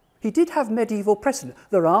 He did have medieval precedent.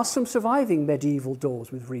 There are some surviving medieval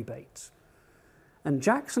doors with rebates. And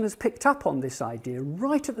Jackson has picked up on this idea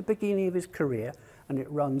right at the beginning of his career, and it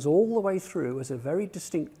runs all the way through as a very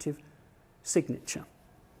distinctive signature.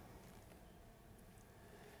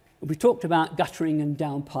 We talked about guttering and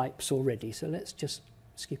downpipes already, so let's just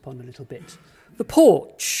skip on a little bit. The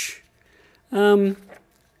porch.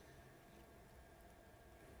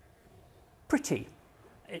 Pretty.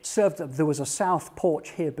 It served, there was a south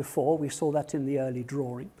porch here before, we saw that in the early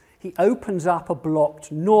drawing. He opens up a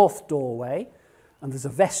blocked north doorway, and there's a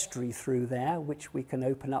vestry through there, which we can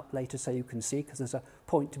open up later so you can see, because there's a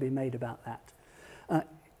point to be made about that.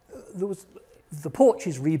 The porch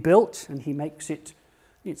is rebuilt, and he makes it,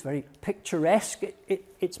 it's very picturesque.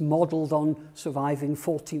 It's modelled on surviving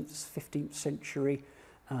 14th, 15th century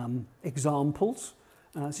examples.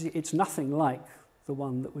 So it's nothing like the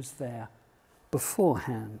one that was there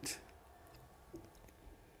beforehand.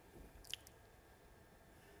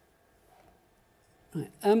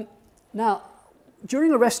 Right. Now,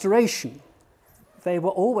 during a restoration, they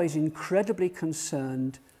were always incredibly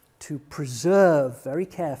concerned to preserve very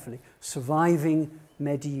carefully surviving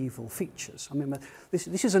medieval features. I mean, this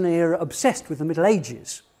is an era obsessed with the Middle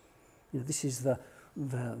Ages. You know, this is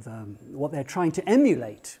what they're trying to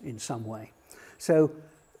emulate in some way. So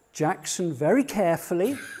Jackson very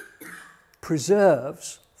carefully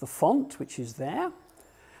preserves the font, which is there,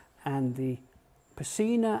 and the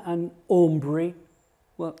piscina and aumbry.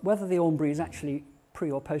 Well, whether the aumbry is actually pre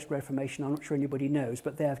or post-Reformation, I'm not sure anybody knows,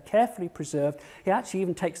 but they're carefully preserved. He actually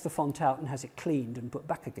even takes the font out and has it cleaned and put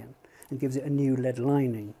back again and gives it a new lead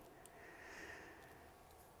lining.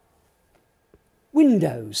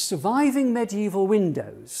 Windows, surviving medieval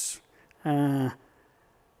windows.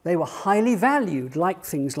 They were highly valued, like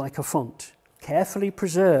things like a font, carefully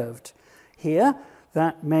preserved. Here,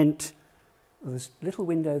 that meant there was a little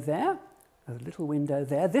window there, a little window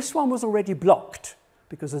there. This one was already blocked,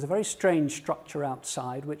 because there's a very strange structure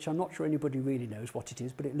outside, which I'm not sure anybody really knows what it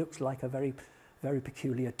is, but it looks like a very, very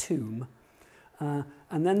peculiar tomb.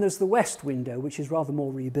 And then there's the west window, which is rather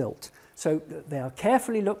more rebuilt. So they are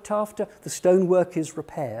carefully looked after. The stonework is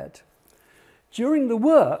repaired. During the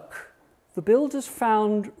work, the builders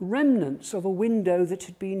found remnants of a window that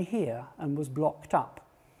had been here and was blocked up,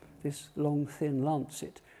 this long, thin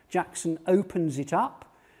lancet. Jackson opens it up,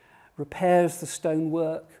 repairs the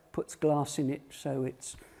stonework, puts glass in it so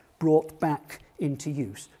it's brought back into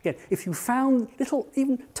use. Again, if you found little,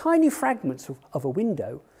 even tiny fragments of a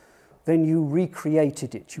window, then you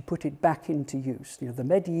recreated it, you put it back into use. You know, the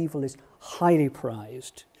medieval is highly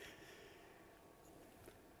prized.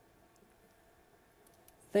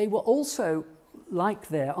 They were also, like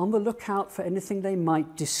there, on the lookout for anything they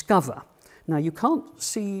might discover. Now, you can't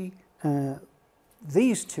see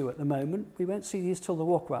these two at the moment. We won't see these till the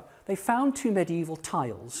walkabout. They found two medieval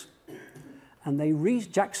tiles,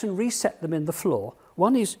 and Jackson reset them in the floor.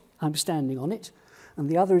 One is, I'm standing on it, and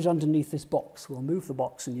the other is underneath this box. We'll move the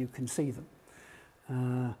box and you can see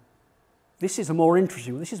them. This is a more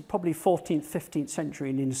interesting one. This is probably 14th, 15th century,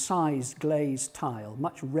 an incised glazed tile,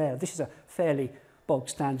 much rare. This is a fairly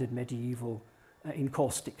bog-standard medieval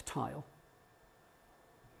encaustic tile.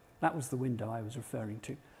 That was the window I was referring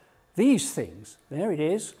to. These things, there it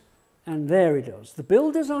is, and there it is. The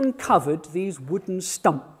builders uncovered these wooden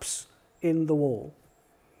stumps in the wall.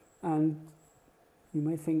 And you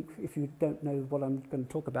may think, if you don't know what I'm going to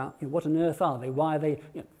talk about, you know, what on earth are they? Why are they?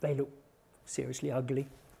 You know, they look seriously ugly.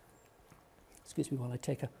 Excuse me while I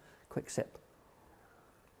take a quick sip.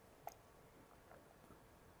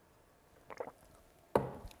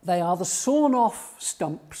 They are the sawn-off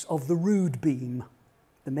stumps of the rood beam,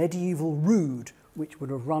 the medieval rood, which would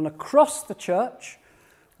have run across the church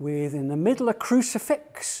with, in the middle, a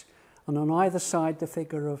crucifix, and on either side the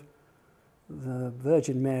figure of the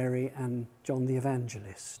Virgin Mary and John the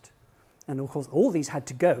Evangelist. And of course, all these had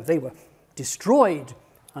to go. They were destroyed.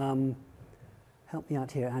 Help me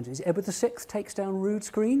out here, Andrew. Is it Edward VI takes down rood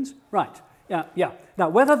screens? Right, yeah. Now,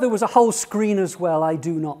 whether there was a whole screen as well, I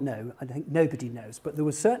do not know. I think nobody knows. But there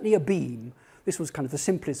was certainly a beam. This was kind of the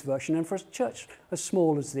simplest version. And for a church as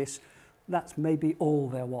small as this, that's maybe all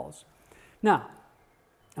there was. Now,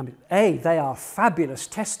 I mean, they are a fabulous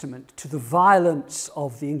testament to the violence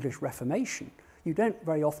of the English Reformation. You don't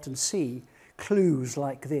very often see clues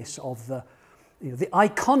like this of the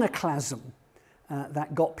iconoclasm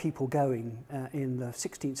that got people going in the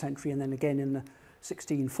 16th century and then again in the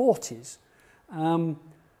 1640s.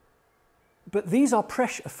 But these are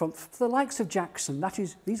precious, for the likes of Jackson,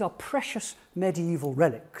 these are precious medieval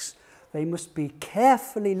relics. They must be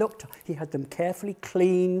carefully looked at. He had them carefully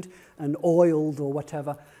cleaned and oiled or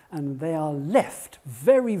whatever, and they are left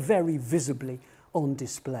very, very visibly on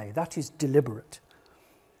display. That is deliberate.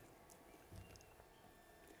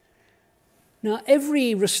 Now,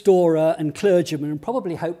 every restorer and clergyman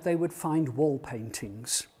probably hoped they would find wall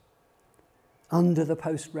paintings under the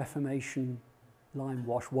post-Reformation lime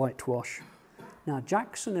wash, whitewash. Now,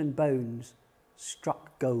 Jackson and Bones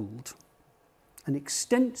struck gold. An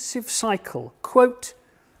extensive cycle, quote,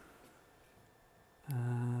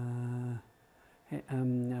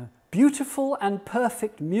 beautiful and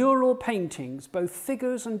perfect mural paintings, both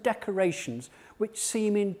figures and decorations, which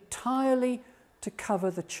seem entirely to cover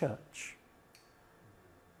the church.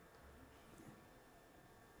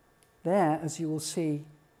 There, as you will see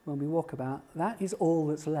when we walk about, that is all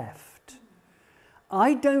that's left.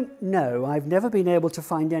 I don't know, I've never been able to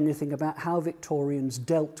find anything about how Victorians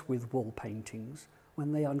dealt with wall paintings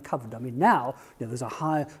when they uncovered. I mean, now there's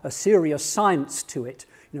a serious science to it,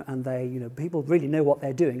 and people really know what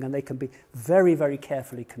they're doing, and they can be very, very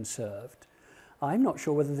carefully conserved. I'm not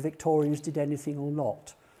sure whether the Victorians did anything or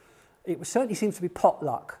not. It certainly seems to be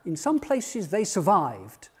potluck. In some places they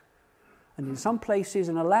survived, and in some places,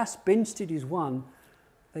 and alas, Binsted is one,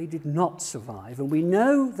 they did not survive. And we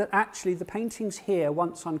know that actually the paintings here,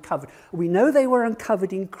 once uncovered, we know they were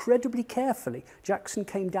uncovered incredibly carefully. Jackson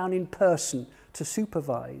came down in person to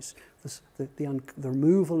supervise the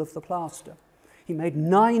removal of the plaster. He made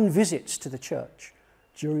 9 visits to the church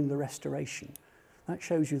during the restoration. That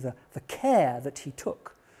shows you the care that he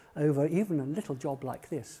took over even a little job like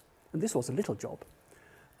this. And this was a little job.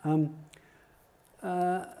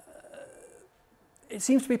 It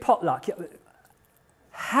seems to be potluck.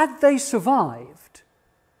 Had they survived,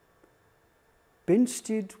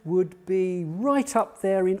 Binsted would be right up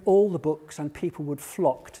there in all the books and people would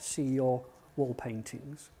flock to see your wall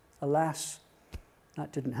paintings. Alas,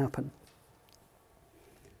 that didn't happen.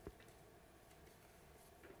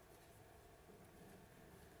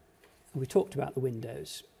 We talked about the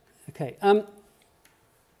windows. Okay,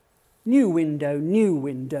 new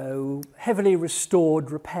window, heavily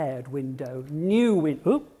restored, repaired window, new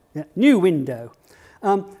window. Yeah, new window.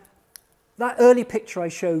 That early picture I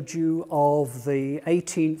showed you of the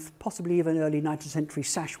 18th, possibly even early 19th century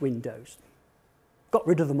sash windows, got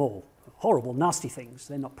rid of them all. Horrible, nasty things.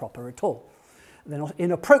 They're not proper at all. They're not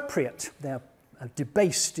inappropriate. They're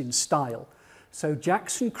debased in style. So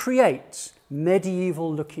Jackson creates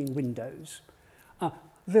medieval-looking windows.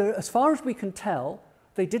 As far as we can tell,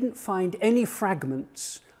 they didn't find any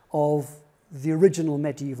fragments of the original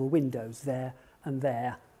medieval windows there and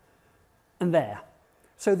there and there.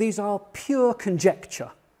 So these are pure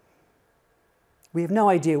conjecture. We have no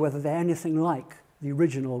idea whether they're anything like the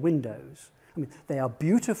original windows. I mean, they are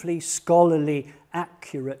beautifully, scholarly,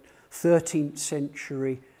 accurate 13th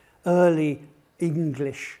century, early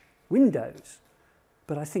English windows,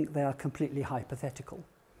 but I think they are completely hypothetical.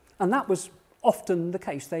 And that was often the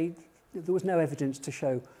case. There was no evidence to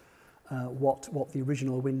show what the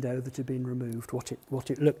original window that had been removed, what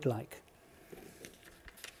it looked like.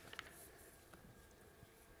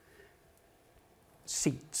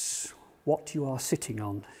 Seats, what you are sitting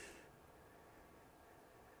on.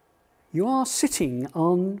 You are sitting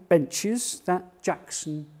on benches that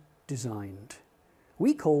Jackson designed.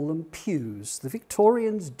 We call them pews. The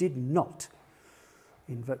Victorians did not.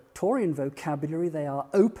 In Victorian vocabulary, they are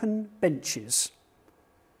open benches.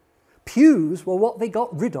 Pews were what they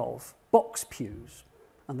got rid of, box pews,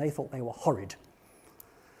 and they thought they were horrid.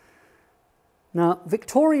 Now,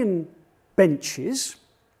 Victorian benches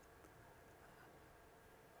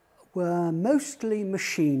were mostly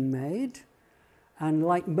machine-made, and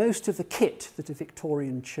like most of the kit that a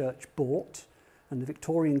Victorian church bought, and the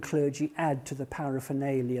Victorian clergy add to the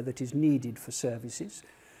paraphernalia that is needed for services.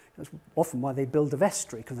 That's often why they build a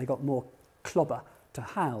vestry, because they got more clobber to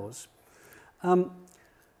house. You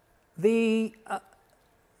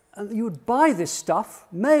would buy this stuff,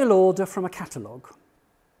 mail order from a catalogue.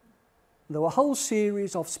 There were a whole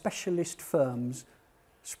series of specialist firms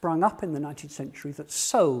sprung up in the 19th century that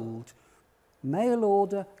sold mail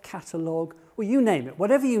order, catalogue, well, you name it,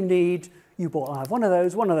 whatever you need, you bought. I have one of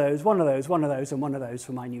those, one of those, one of those, one of those, and one of those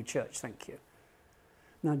for my new church, thank you.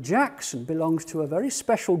 Now, Jackson belongs to a very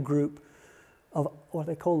special group of what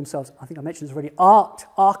they call themselves, I think I mentioned this already, art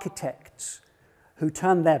architects who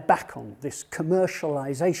turned their back on this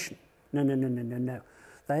commercialization. No.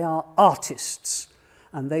 They are artists,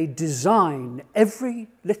 and they design every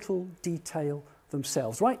little detail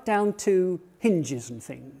themselves, right down to hinges and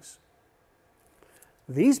things.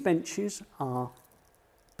 These benches are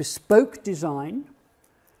bespoke design,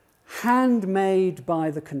 handmade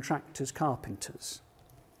by the contractors' carpenters.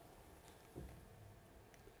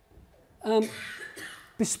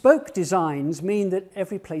 Bespoke designs mean that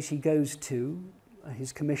every place he goes to,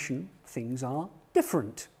 his commission, things are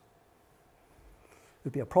different. It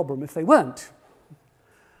would be a problem if they weren't.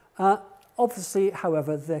 Obviously,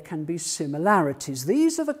 however, there can be similarities.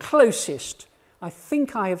 These are the closest. I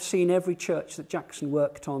think I have seen every church that Jackson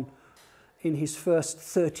worked on in his first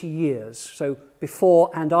 30 years, so before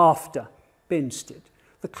and after Binsted.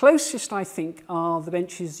 The closest, I think, are the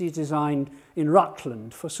benches he designed in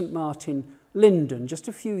Rutland for St Martin Linden just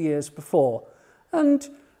a few years before. And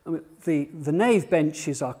I mean, the nave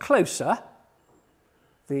benches are closer.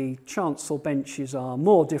 The chancel benches are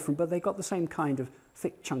more different, but they've got the same kind of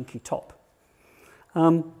thick, chunky top.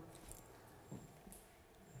 Now,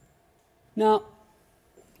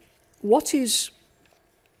 what is...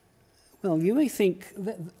 Well, you may think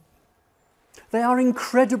that they are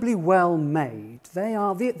incredibly well made. They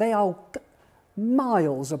are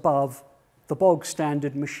miles above the bog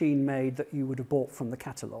standard machine made that you would have bought from the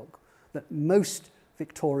catalogue. That most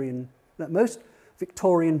Victorian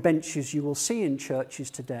benches you will see in churches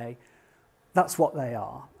today, that's what they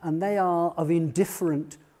are. And they are of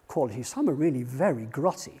indifferent quality. Some are really very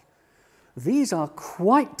grotty. These are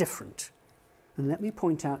quite different. And let me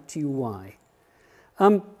point out to you why.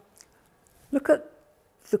 Look at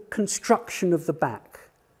the construction of the back.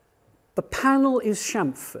 The panel is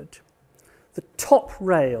chamfered. The top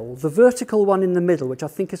rail, the vertical one in the middle, which I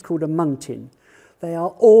think is called a muntin, they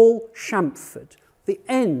are all chamfered. The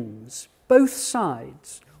ends, both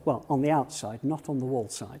sides, well, on the outside, not on the wall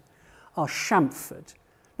side, are chamfered.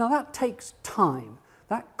 Now that takes time.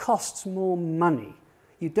 That costs more money.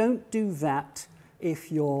 You don't do that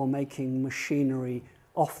if you're making machinery,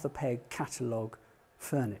 off-the-peg catalogue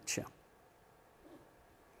furniture.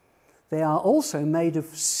 They are also made of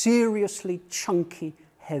seriously chunky,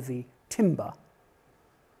 heavy timber.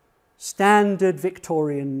 Standard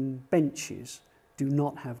Victorian benches do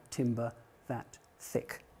not have timber that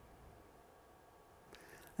thick.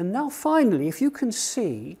 And now finally, if you can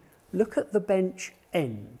see, look at the bench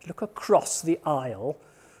end. Look across the aisle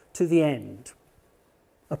to the end.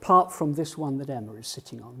 apart from this one that Emma is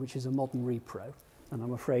sitting on, which is a modern repro, and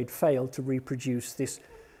I'm afraid failed to reproduce this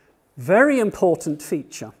very important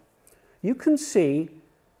feature. You can see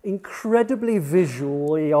incredibly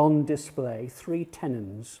visually on display 3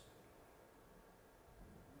 tenons.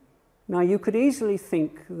 Now you could easily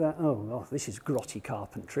think that, oh, this is grotty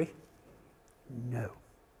carpentry. No.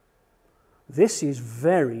 This is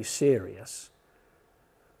very serious.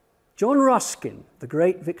 John Ruskin, the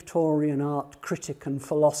great Victorian art critic and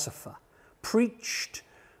philosopher, preached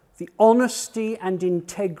the honesty and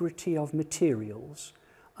integrity of materials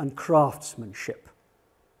and craftsmanship.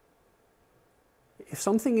 If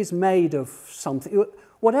something is made of something,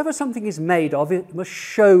 whatever something is made of, it must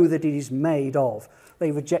show that it is made of.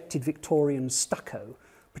 They rejected Victorian stucco,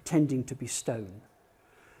 pretending to be stone.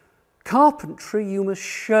 Carpentry, you must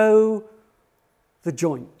show the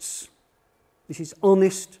joints. This is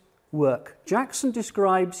honest work. Jackson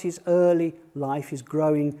describes his early life, his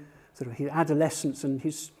growing, sort of his adolescence and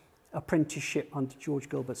his apprenticeship under George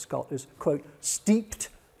Gilbert Scott as, quote, steeped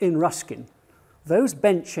in Ruskin. Those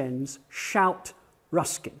bench ends shout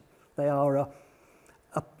Ruskin. They are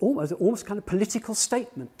almost kind of political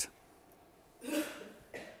statement.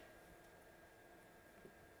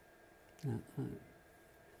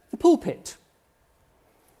 The pulpit.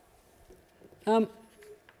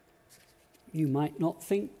 You might not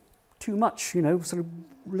think too much, you know, sort of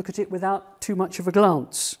look at it without too much of a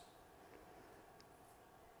glance.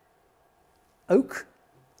 Oak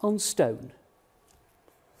on stone.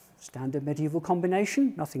 Standard medieval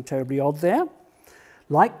combination, nothing terribly odd there.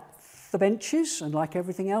 Like the benches and like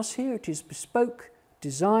everything else here, it is bespoke,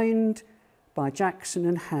 designed by Jackson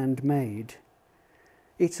and handmade.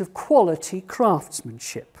 It's of quality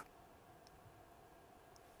craftsmanship.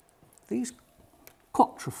 These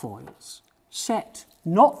quatrefoils, set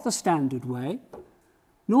not the standard way.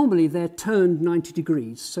 Normally they're turned 90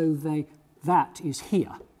 degrees, so that is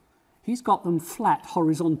here. He's got them flat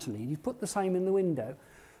horizontally. You put the same in the window.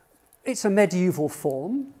 It's a medieval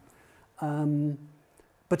form,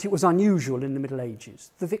 but it was unusual in the Middle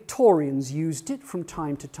Ages. The Victorians used it from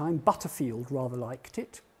time to time. Butterfield rather liked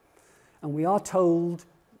it. And we are told,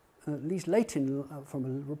 at least from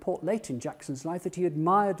a report late in Jackson's life, that he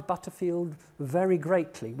admired Butterfield very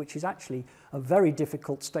greatly, which is actually a very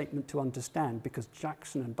difficult statement to understand because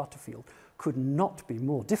Jackson and Butterfield could not be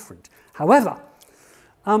more different. However,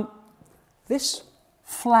 this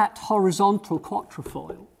flat horizontal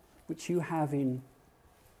quatrefoil, which you have in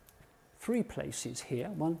 3 places here,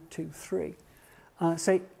 1, 2, 3,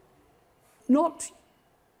 say not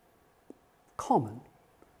common,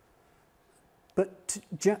 but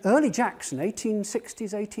early Jackson,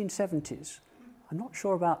 1860s, 1870s, I'm not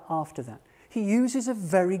sure about after that, he uses a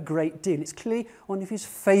very great deal. It's clearly one of his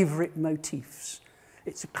favourite motifs.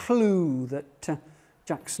 It's a clue that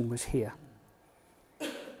Jackson was here.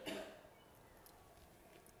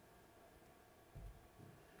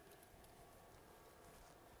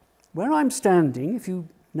 Where I'm standing, if you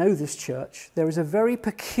know this church, there is a very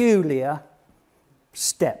peculiar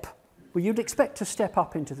step. Well, you'd expect to step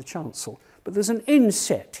up into the chancel, but there's an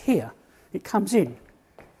inset here. It comes in.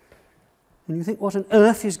 And you think, what on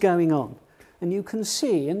earth is going on? And you can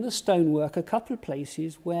see in the stonework a couple of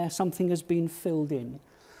places where something has been filled in.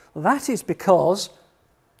 Well, that is because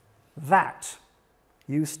that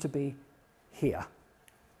used to be here.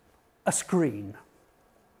 A screen.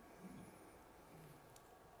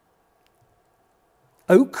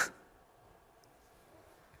 Oak,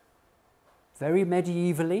 very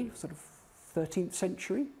medievally, sort of 13th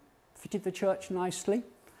century, fitted the church nicely.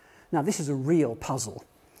 Now this is a real puzzle.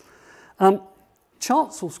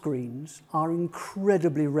 Chancel screens are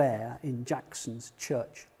incredibly rare in Jackson's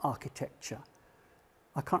church architecture.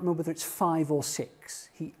 I can't remember whether it's 5 or 6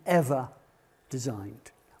 he ever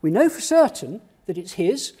designed. We know for certain that it's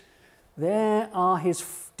his. There are his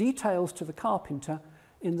details to the carpenter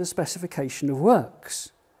in the specification of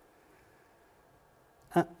works.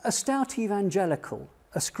 A stout evangelical,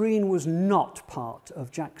 a screen was not part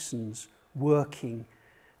of Jackson's working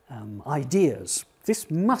ideas.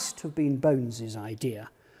 This must have been Bones's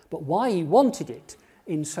idea, but why he wanted it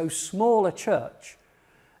in so small a church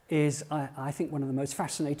is, I think, one of the most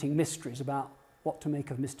fascinating mysteries about what to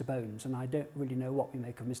make of Mr. Bones, and I don't really know what we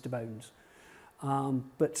make of Mr. Bones.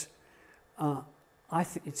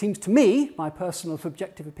 It seems to me, my personal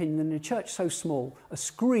subjective opinion, that in a church so small, a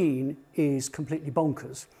screen is completely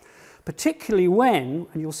bonkers. Particularly when,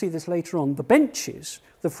 and you'll see this later on, the benches,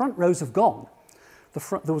 the front rows have gone.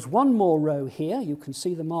 There was 1 more row here, you can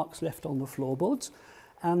see the marks left on the floorboards,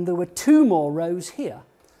 and there were 2 more rows here.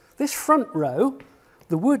 This front row,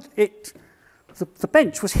 the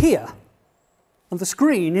bench was here. and the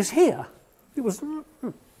screen is here. It was,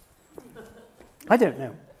 I don't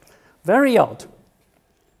know, very odd.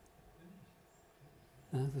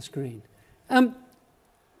 The screen. Have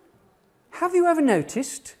you ever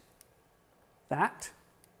noticed that,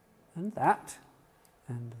 and that,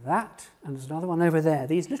 and that, and there's another one over there,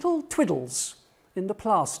 these little twiddles in the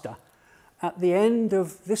plaster at the end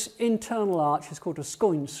of this internal arch is called a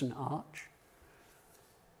scoinson arch.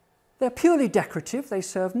 They're purely decorative, they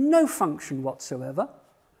serve no function whatsoever.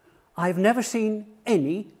 I've never seen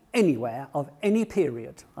any anywhere of any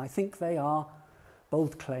period. I think they are,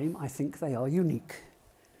 bold claim, I think they are unique.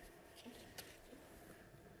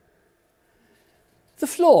 The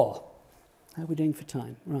floor. How are we doing for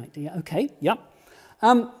time? Right, yeah, okay, yep.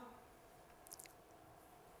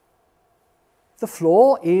 The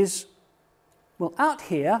floor is, well, out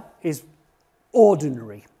here is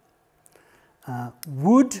ordinary.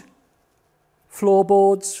 Wood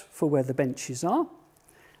floorboards for where the benches are,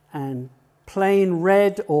 and plain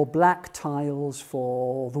red or black tiles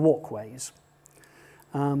for the walkways.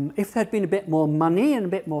 If there'd been a bit more money and a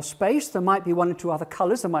bit more space, there might be one or two other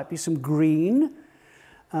colours. There might be some green.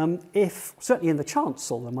 Certainly in the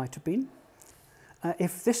chancel there might have been.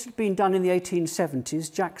 If this had been done in the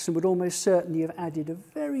 1870s, Jackson would almost certainly have added a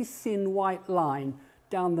very thin white line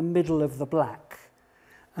down the middle of the black.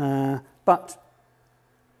 But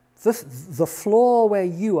the floor where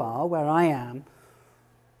you are, where I am,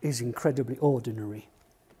 is incredibly ordinary.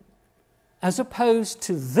 As opposed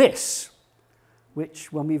to this,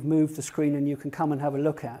 which when we've moved the screen and you can come and have a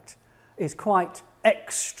look at, is quite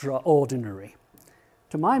extraordinary.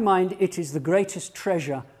 To my mind, it is the greatest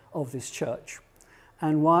treasure of this church.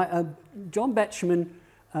 And why John Betjeman,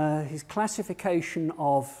 his classification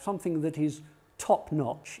of something that is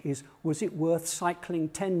top-notch is, was it worth cycling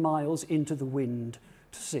 10 miles into the wind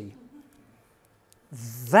to see?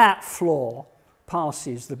 That floor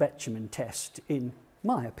passes the Betjeman test, in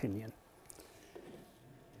my opinion.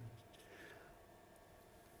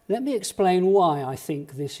 Let me explain why I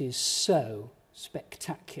think this is so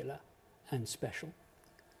spectacular and special.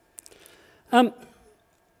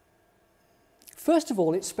 First of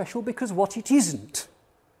all, it's special because what it isn't.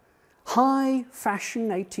 High fashion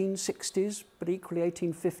 1860s, but equally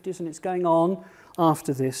 1850s, and it's going on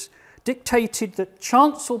after this, dictated that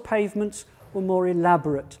chancel pavements were more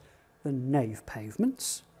elaborate than nave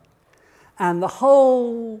pavements. And the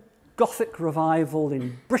whole Gothic revival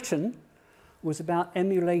in Britain was about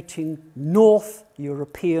emulating North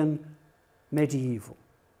European medieval.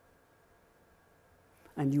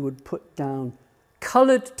 And you would put down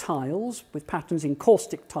coloured tiles with patterns,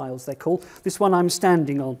 encaustic tiles they're called. This one I'm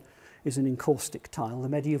standing on is an encaustic tile, the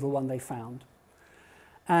medieval one they found.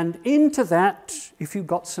 And into that, if you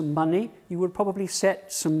got some money, you would probably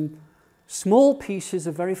set some small pieces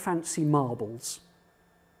of very fancy marbles.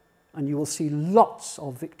 And you will see lots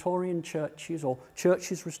of Victorian churches, or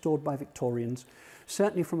churches restored by Victorians,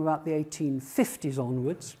 certainly from about the 1850s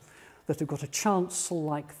onwards, that have got a chancel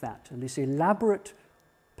like that, and this elaborate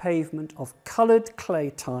pavement of coloured clay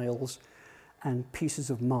tiles and pieces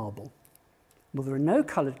of marble. Well, there are no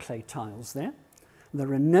coloured clay tiles there.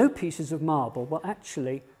 There are no pieces of marble. Well,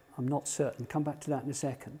 actually, I'm not certain. Come back to that in a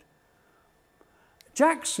second.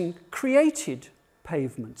 Jackson created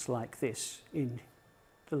pavements like this in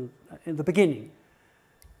the beginning.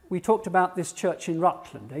 We talked about this church in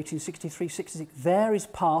Rutland, 1863-66. There is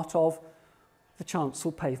part of the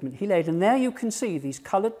chancel pavement he laid. And there you can see these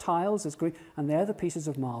coloured tiles, as green, and there are the pieces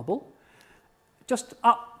of marble. Just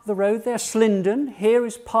up the road there, Slindon, here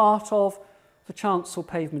is part of the chancel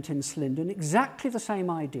pavement in Slindon, exactly the same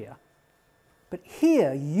idea. But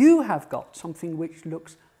here you have got something which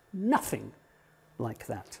looks nothing like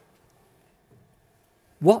that.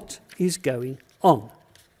 What is going on?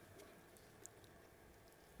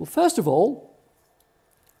 Well, first of all,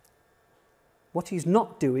 what he's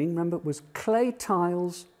not doing, remember, was clay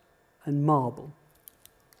tiles and marble.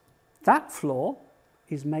 That floor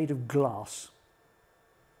is made of glass.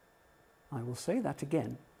 I will say that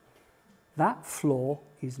again. That floor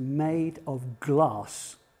is made of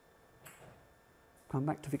glass. Come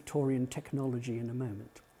back to Victorian technology in a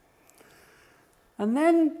moment. And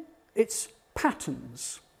then it's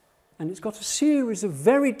patterns. And it's got a series of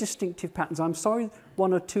very distinctive patterns. I'm sorry,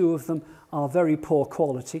 one or two of them are very poor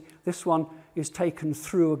quality. This one is taken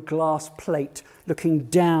through a glass plate looking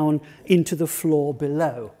down into the floor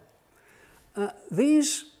below.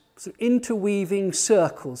 These sort of interweaving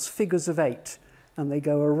circles, figures of 8, and they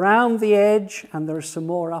go around the edge, and there are some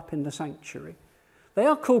more up in the sanctuary. They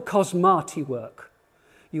are called cosmati work.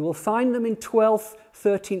 You will find them in 12th,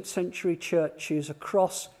 13th century churches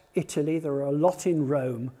across Italy. There are a lot in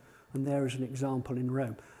Rome And there is an example in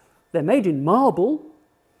Rome. They're made in marble,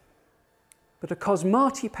 but a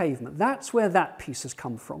cosmati pavement. That's where that piece has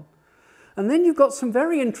come from. And then you've got some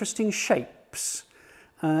very interesting shapes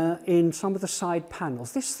in some of the side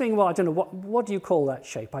panels. This thing, well, I don't know, what do you call that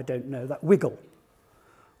shape? I don't know, that wiggle.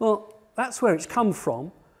 Well, that's where it's come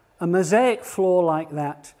from, a mosaic floor like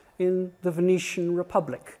that in the Venetian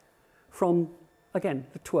Republic from, again,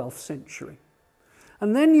 the 12th century.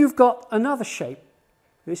 And then you've got another shape.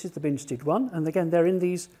 This is the Binsted one, and again, they're in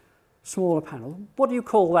these smaller panels. What do you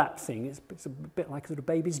call that thing? It's a bit like a sort of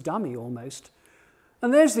baby's dummy almost.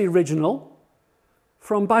 And there's the original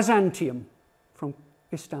from Byzantium, from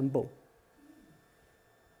Istanbul.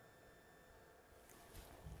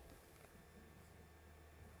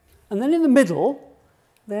 And then in the middle,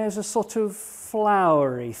 there's a sort of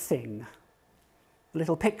flowery thing, a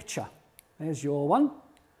little picture. There's your one.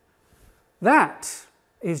 That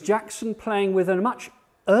is Jackson playing with a much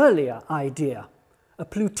earlier idea, a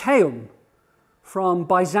Pluteum from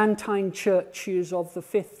Byzantine churches of the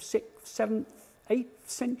 5th, 6th, 7th, 8th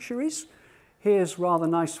centuries. Here's a rather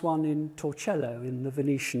nice one in Torcello in the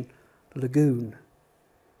Venetian lagoon.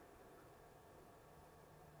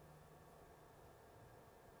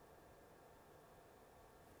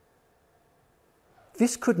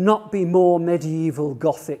 This could not be more medieval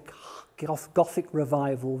Gothic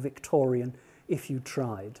revival Victorian if you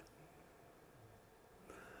tried.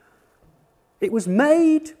 It was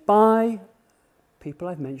made by people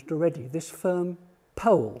I've mentioned already, this firm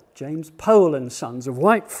Pole, James Pole and Sons of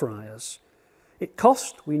Whitefriars. It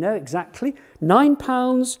cost, we know exactly,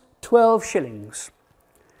 £9, 12 shillings.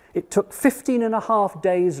 It took 15.5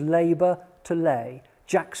 days' labour to lay.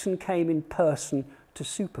 Jackson came in person to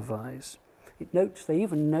supervise. It notes, they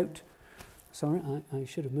even note, sorry, I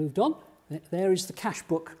should have moved on. There is the cash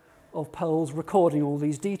book of Pole's recording all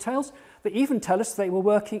these details. They even tell us they were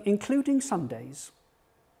working, including Sundays.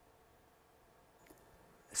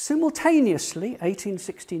 Simultaneously,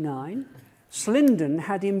 1869, Slindon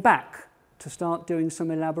had him back to start doing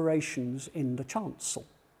some elaborations in the chancel.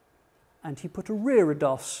 And he put a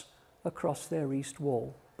reredos across their east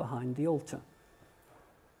wall behind the altar.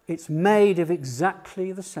 It's made of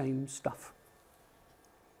exactly the same stuff.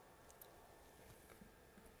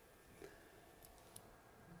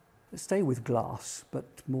 Let's stay with glass, but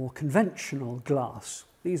more conventional glass.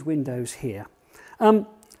 These windows here.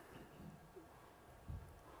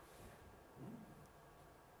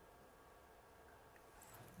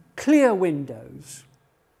 Clear windows.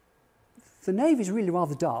 The nave is really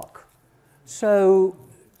rather dark, so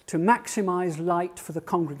to maximise light for the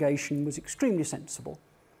congregation was extremely sensible.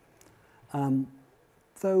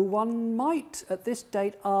 Though one might at this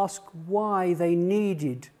date ask why they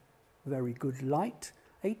needed very good light.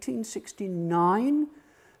 1869,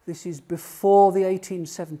 this is before the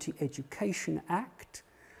 1870 Education Act.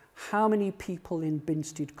 How many people in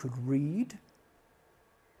Binsted could read?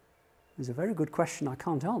 It's a very good question I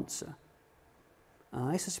can't answer.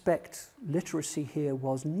 I suspect literacy here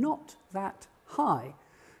was not that high.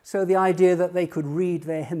 So the idea that they could read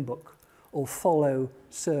their hymn book or follow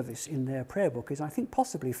service in their prayer book is, I think,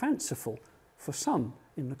 possibly fanciful for some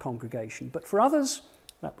in the congregation. But for others,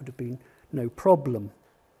 that would have been no problem.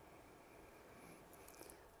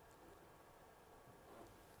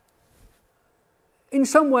 In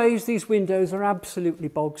some ways, these windows are absolutely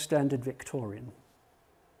bog-standard Victorian,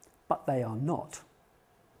 but they are not.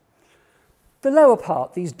 The lower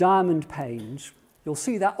part, these diamond panes, you'll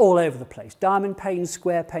see that all over the place. Diamond panes,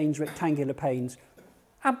 square panes, rectangular panes,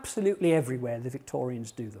 absolutely everywhere the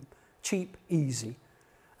Victorians do them. Cheap, easy.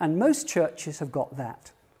 And most churches have got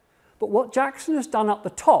that. But what Jackson has done up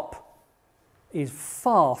the top is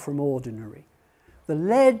far from ordinary. The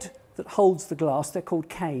lead that holds the glass, they're called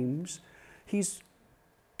cames, he's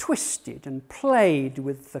twisted and played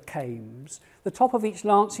with the cames. The top of each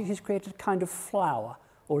lancet he's created a kind of flower,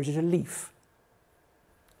 or is it a leaf?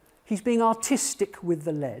 He's being artistic with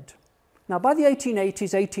the lead. Now, by the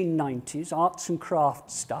 1880s, 1890s, arts and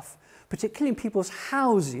crafts stuff, particularly in people's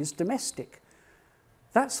houses, domestic,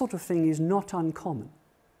 that sort of thing is not uncommon.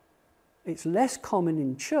 It's less common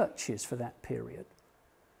in churches for that period.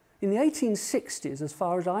 In the 1860s, as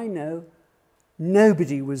far as I know,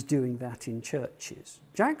 nobody was doing that in churches.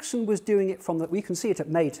 Jackson was doing it from we can see it at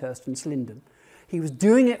Maidhurst and Slindon. He was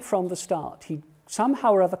doing it from the start. He'd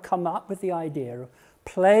somehow or other come up with the idea of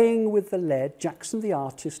playing with the lead. Jackson, the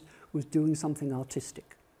artist, was doing something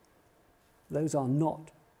artistic. Those are not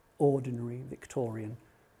ordinary Victorian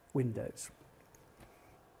windows.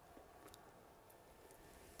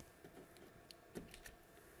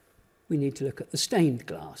 We need to look at the stained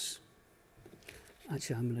glass.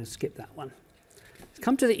 Actually, I'm going to skip that one. Let's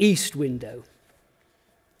come to the east window.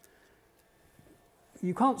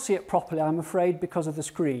 You can't see it properly, I'm afraid, because of the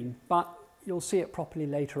screen, but you'll see it properly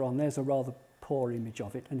later on. There's a rather poor image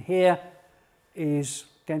of it. And here is,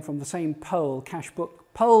 again, from the same Pole cash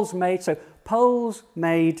book. Poles made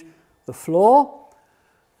the floor.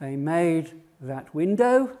 They made that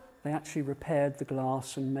window. They actually repaired the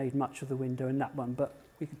glass and made much of the window in that one, but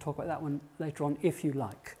we can talk about that one later on if you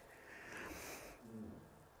like.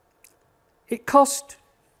 It cost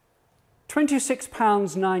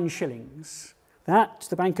 £26 9 That,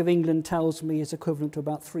 the Bank of England tells me, is equivalent to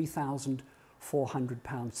about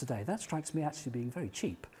 £3,400 today. That strikes me actually being very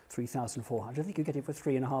cheap, £3,400. I think you get it for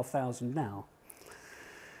 £3,500 now.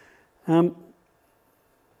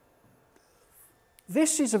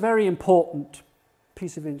 This is a very important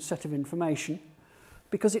set of information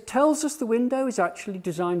because it tells us the window is actually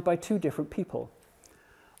designed by two different people.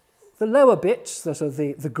 The lower bits,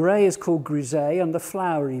 the grey is called grisaille, and the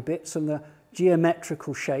flowery bits and the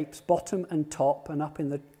geometrical shapes, bottom and top and up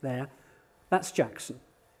in there, that's Jackson.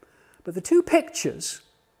 But the two pictures,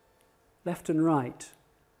 left and right,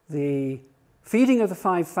 the feeding of the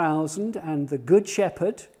 5,000 and the Good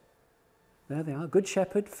Shepherd, there they are, Good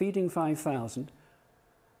Shepherd feeding 5,000,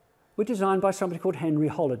 were designed by somebody called Henry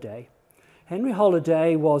Holliday. Henry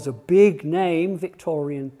Holliday was a big name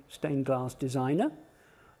Victorian stained glass designer.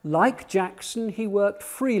 Like Jackson, he worked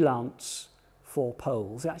freelance for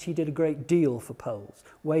Poles. Actually, he did a great deal for Poles,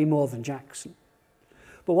 way more than Jackson.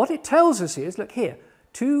 But what it tells us is, look here,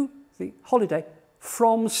 to the Holliday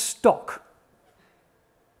from stock.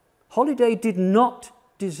 Holliday did not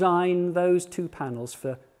design those two panels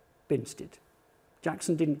for Binsted.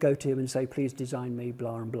 Jackson didn't go to him and say, please design me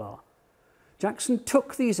blah and blah. Jackson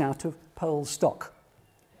took these out of Pole's stock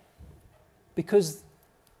because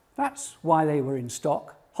that's why they were in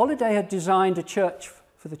stock. Holliday had designed a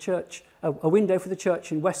window for the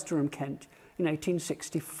church in Westerham, Kent in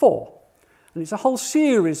 1864. And it's a whole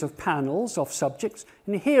series of panels of subjects.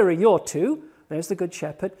 And here are your two. There's the Good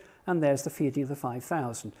Shepherd and there's the feeding of the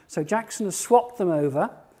 5,000. So Jackson has swapped them over.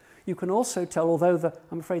 You can also tell, although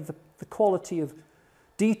I'm afraid the quality of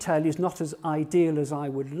detail is not as ideal as I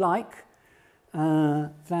would like,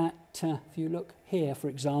 that if you look here, for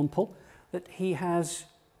example, that he has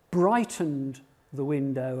brightened the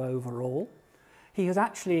window overall. He has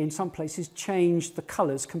actually, in some places, changed the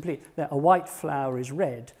colours completely. A white flower is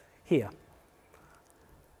red here.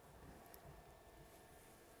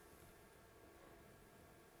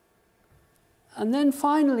 And then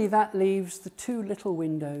finally that leaves the two little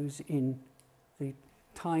windows in the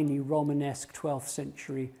tiny Romanesque 12th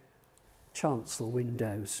century chancel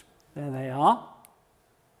windows. There they are.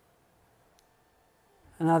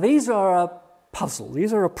 And now these are a puzzle,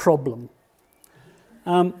 these are a problem.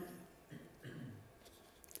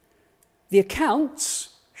 The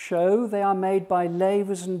accounts show they are made by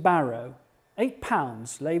Lavers and Barrow.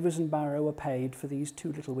 £8 Lavers and Barrow were paid for these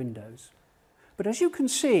two little windows. But as you can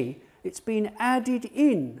see, it's been added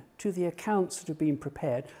in to the accounts that have been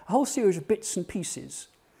prepared, a whole series of bits and pieces.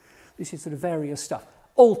 This is sort of various stuff.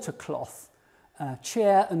 Altar cloth,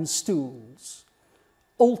 chair and stools,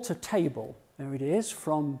 altar table, there it is,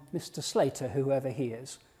 from Mr. Slater, whoever he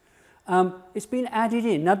is. It's been added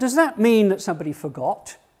in. Now, does that mean that somebody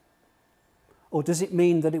forgot? Or does it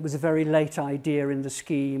mean that it was a very late idea in the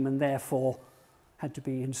scheme and therefore had to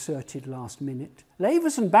be inserted last minute?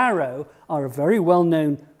 Lavers and Barrow are a very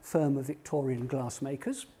well-known firm of Victorian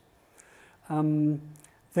glassmakers.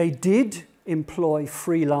 They did employ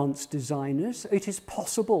freelance designers. It is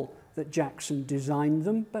possible that Jackson designed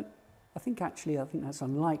them, but I think that's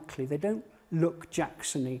unlikely. They don't look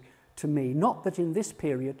Jackson-y to me. Not that in this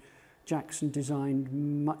period Jackson designed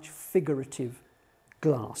much figurative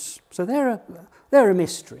glass. So they're a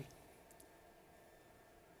mystery.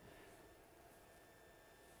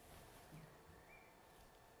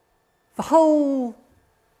 The whole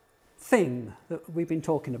thing that we've been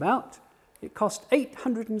talking about, it cost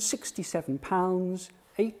 £867,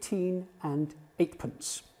 18 and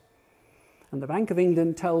 8p. And the Bank of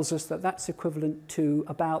England tells us that that's equivalent to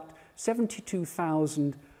about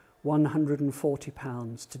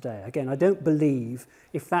 £72,140 today. Again, I don't believe,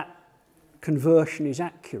 if that conversion is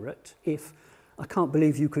accurate, I can't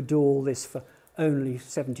believe you could do all this for only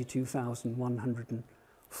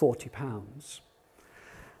 £72,140.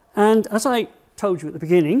 And as I told you at the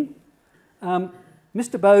beginning,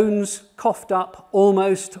 Mr. Bones coughed up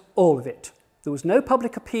almost all of it. There was no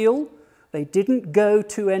public appeal. They didn't go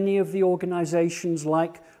to any of the organisations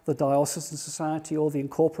like the Diocesan Society or the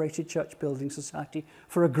Incorporated Church Building Society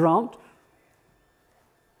for a grant.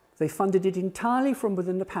 They funded it entirely from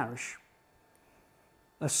within the parish.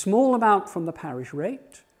 a small amount from the parish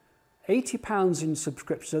rate, £80 in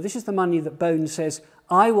subscription. So this is the money that Bones says,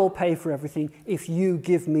 I will pay for everything if you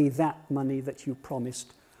give me that money that you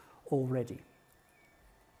promised already.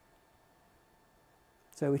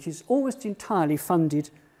 So it is almost entirely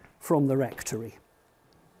funded from the rectory.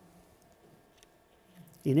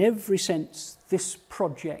 In every sense, this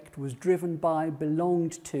project was driven by,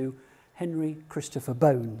 belonged to Henry Christopher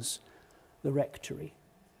Bones, the rectory.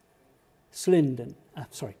 Binsted,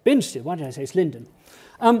 why did I say Slindon?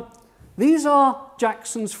 These are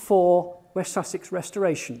Jackson's 4 West Sussex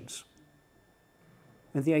restorations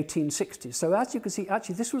in the 1860s. So as you can see,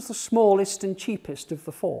 actually this was the smallest and cheapest of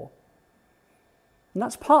the 4. And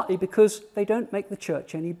that's partly because they don't make the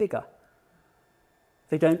church any bigger.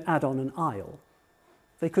 They don't add on an aisle.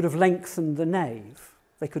 They could have lengthened the nave.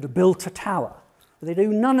 They could have built a tower. But they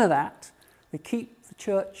do none of that. They keep the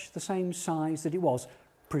church the same size that it was,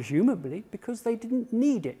 presumably because they didn't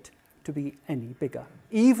need it to be any bigger,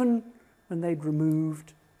 even when they'd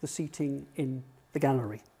removed the seating in the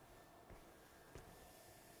gallery.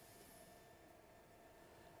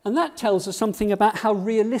 And that tells us something about how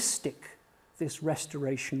realistic this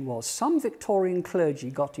restoration was. Some Victorian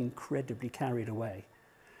clergy got incredibly carried away.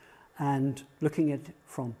 And looking at it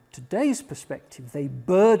from today's perspective, they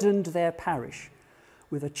burdened their parish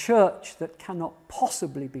with a church that cannot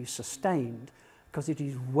possibly be sustained because it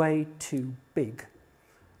is way too big.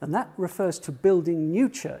 And that refers to building new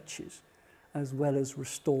churches as well as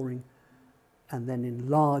restoring and then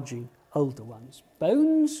enlarging older ones.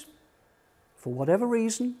 Bones, for whatever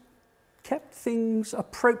reason, kept things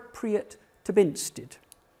appropriate to Binsted.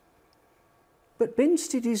 But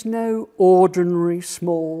Binsted is no ordinary,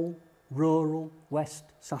 small, rural West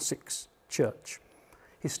Sussex church.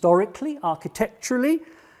 Historically, architecturally,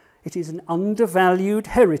 it is an undervalued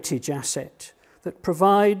heritage asset that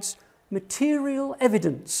provides material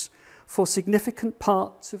evidence for significant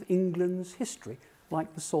parts of England's history,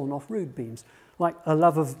 like the sawn-off rood beams, like a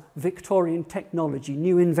love of Victorian technology,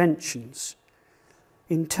 new inventions.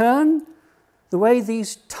 In turn, the way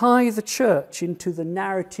these tie the church into the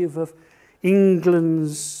narrative of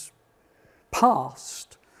England's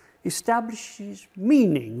past establishes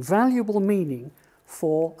meaning, valuable meaning,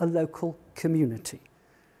 for a local community.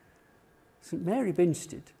 St Mary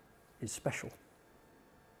Binsted is special.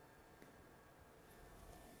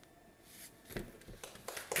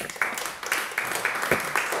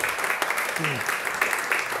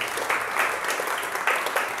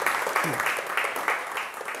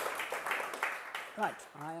 Right,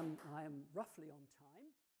 I am roughly on time.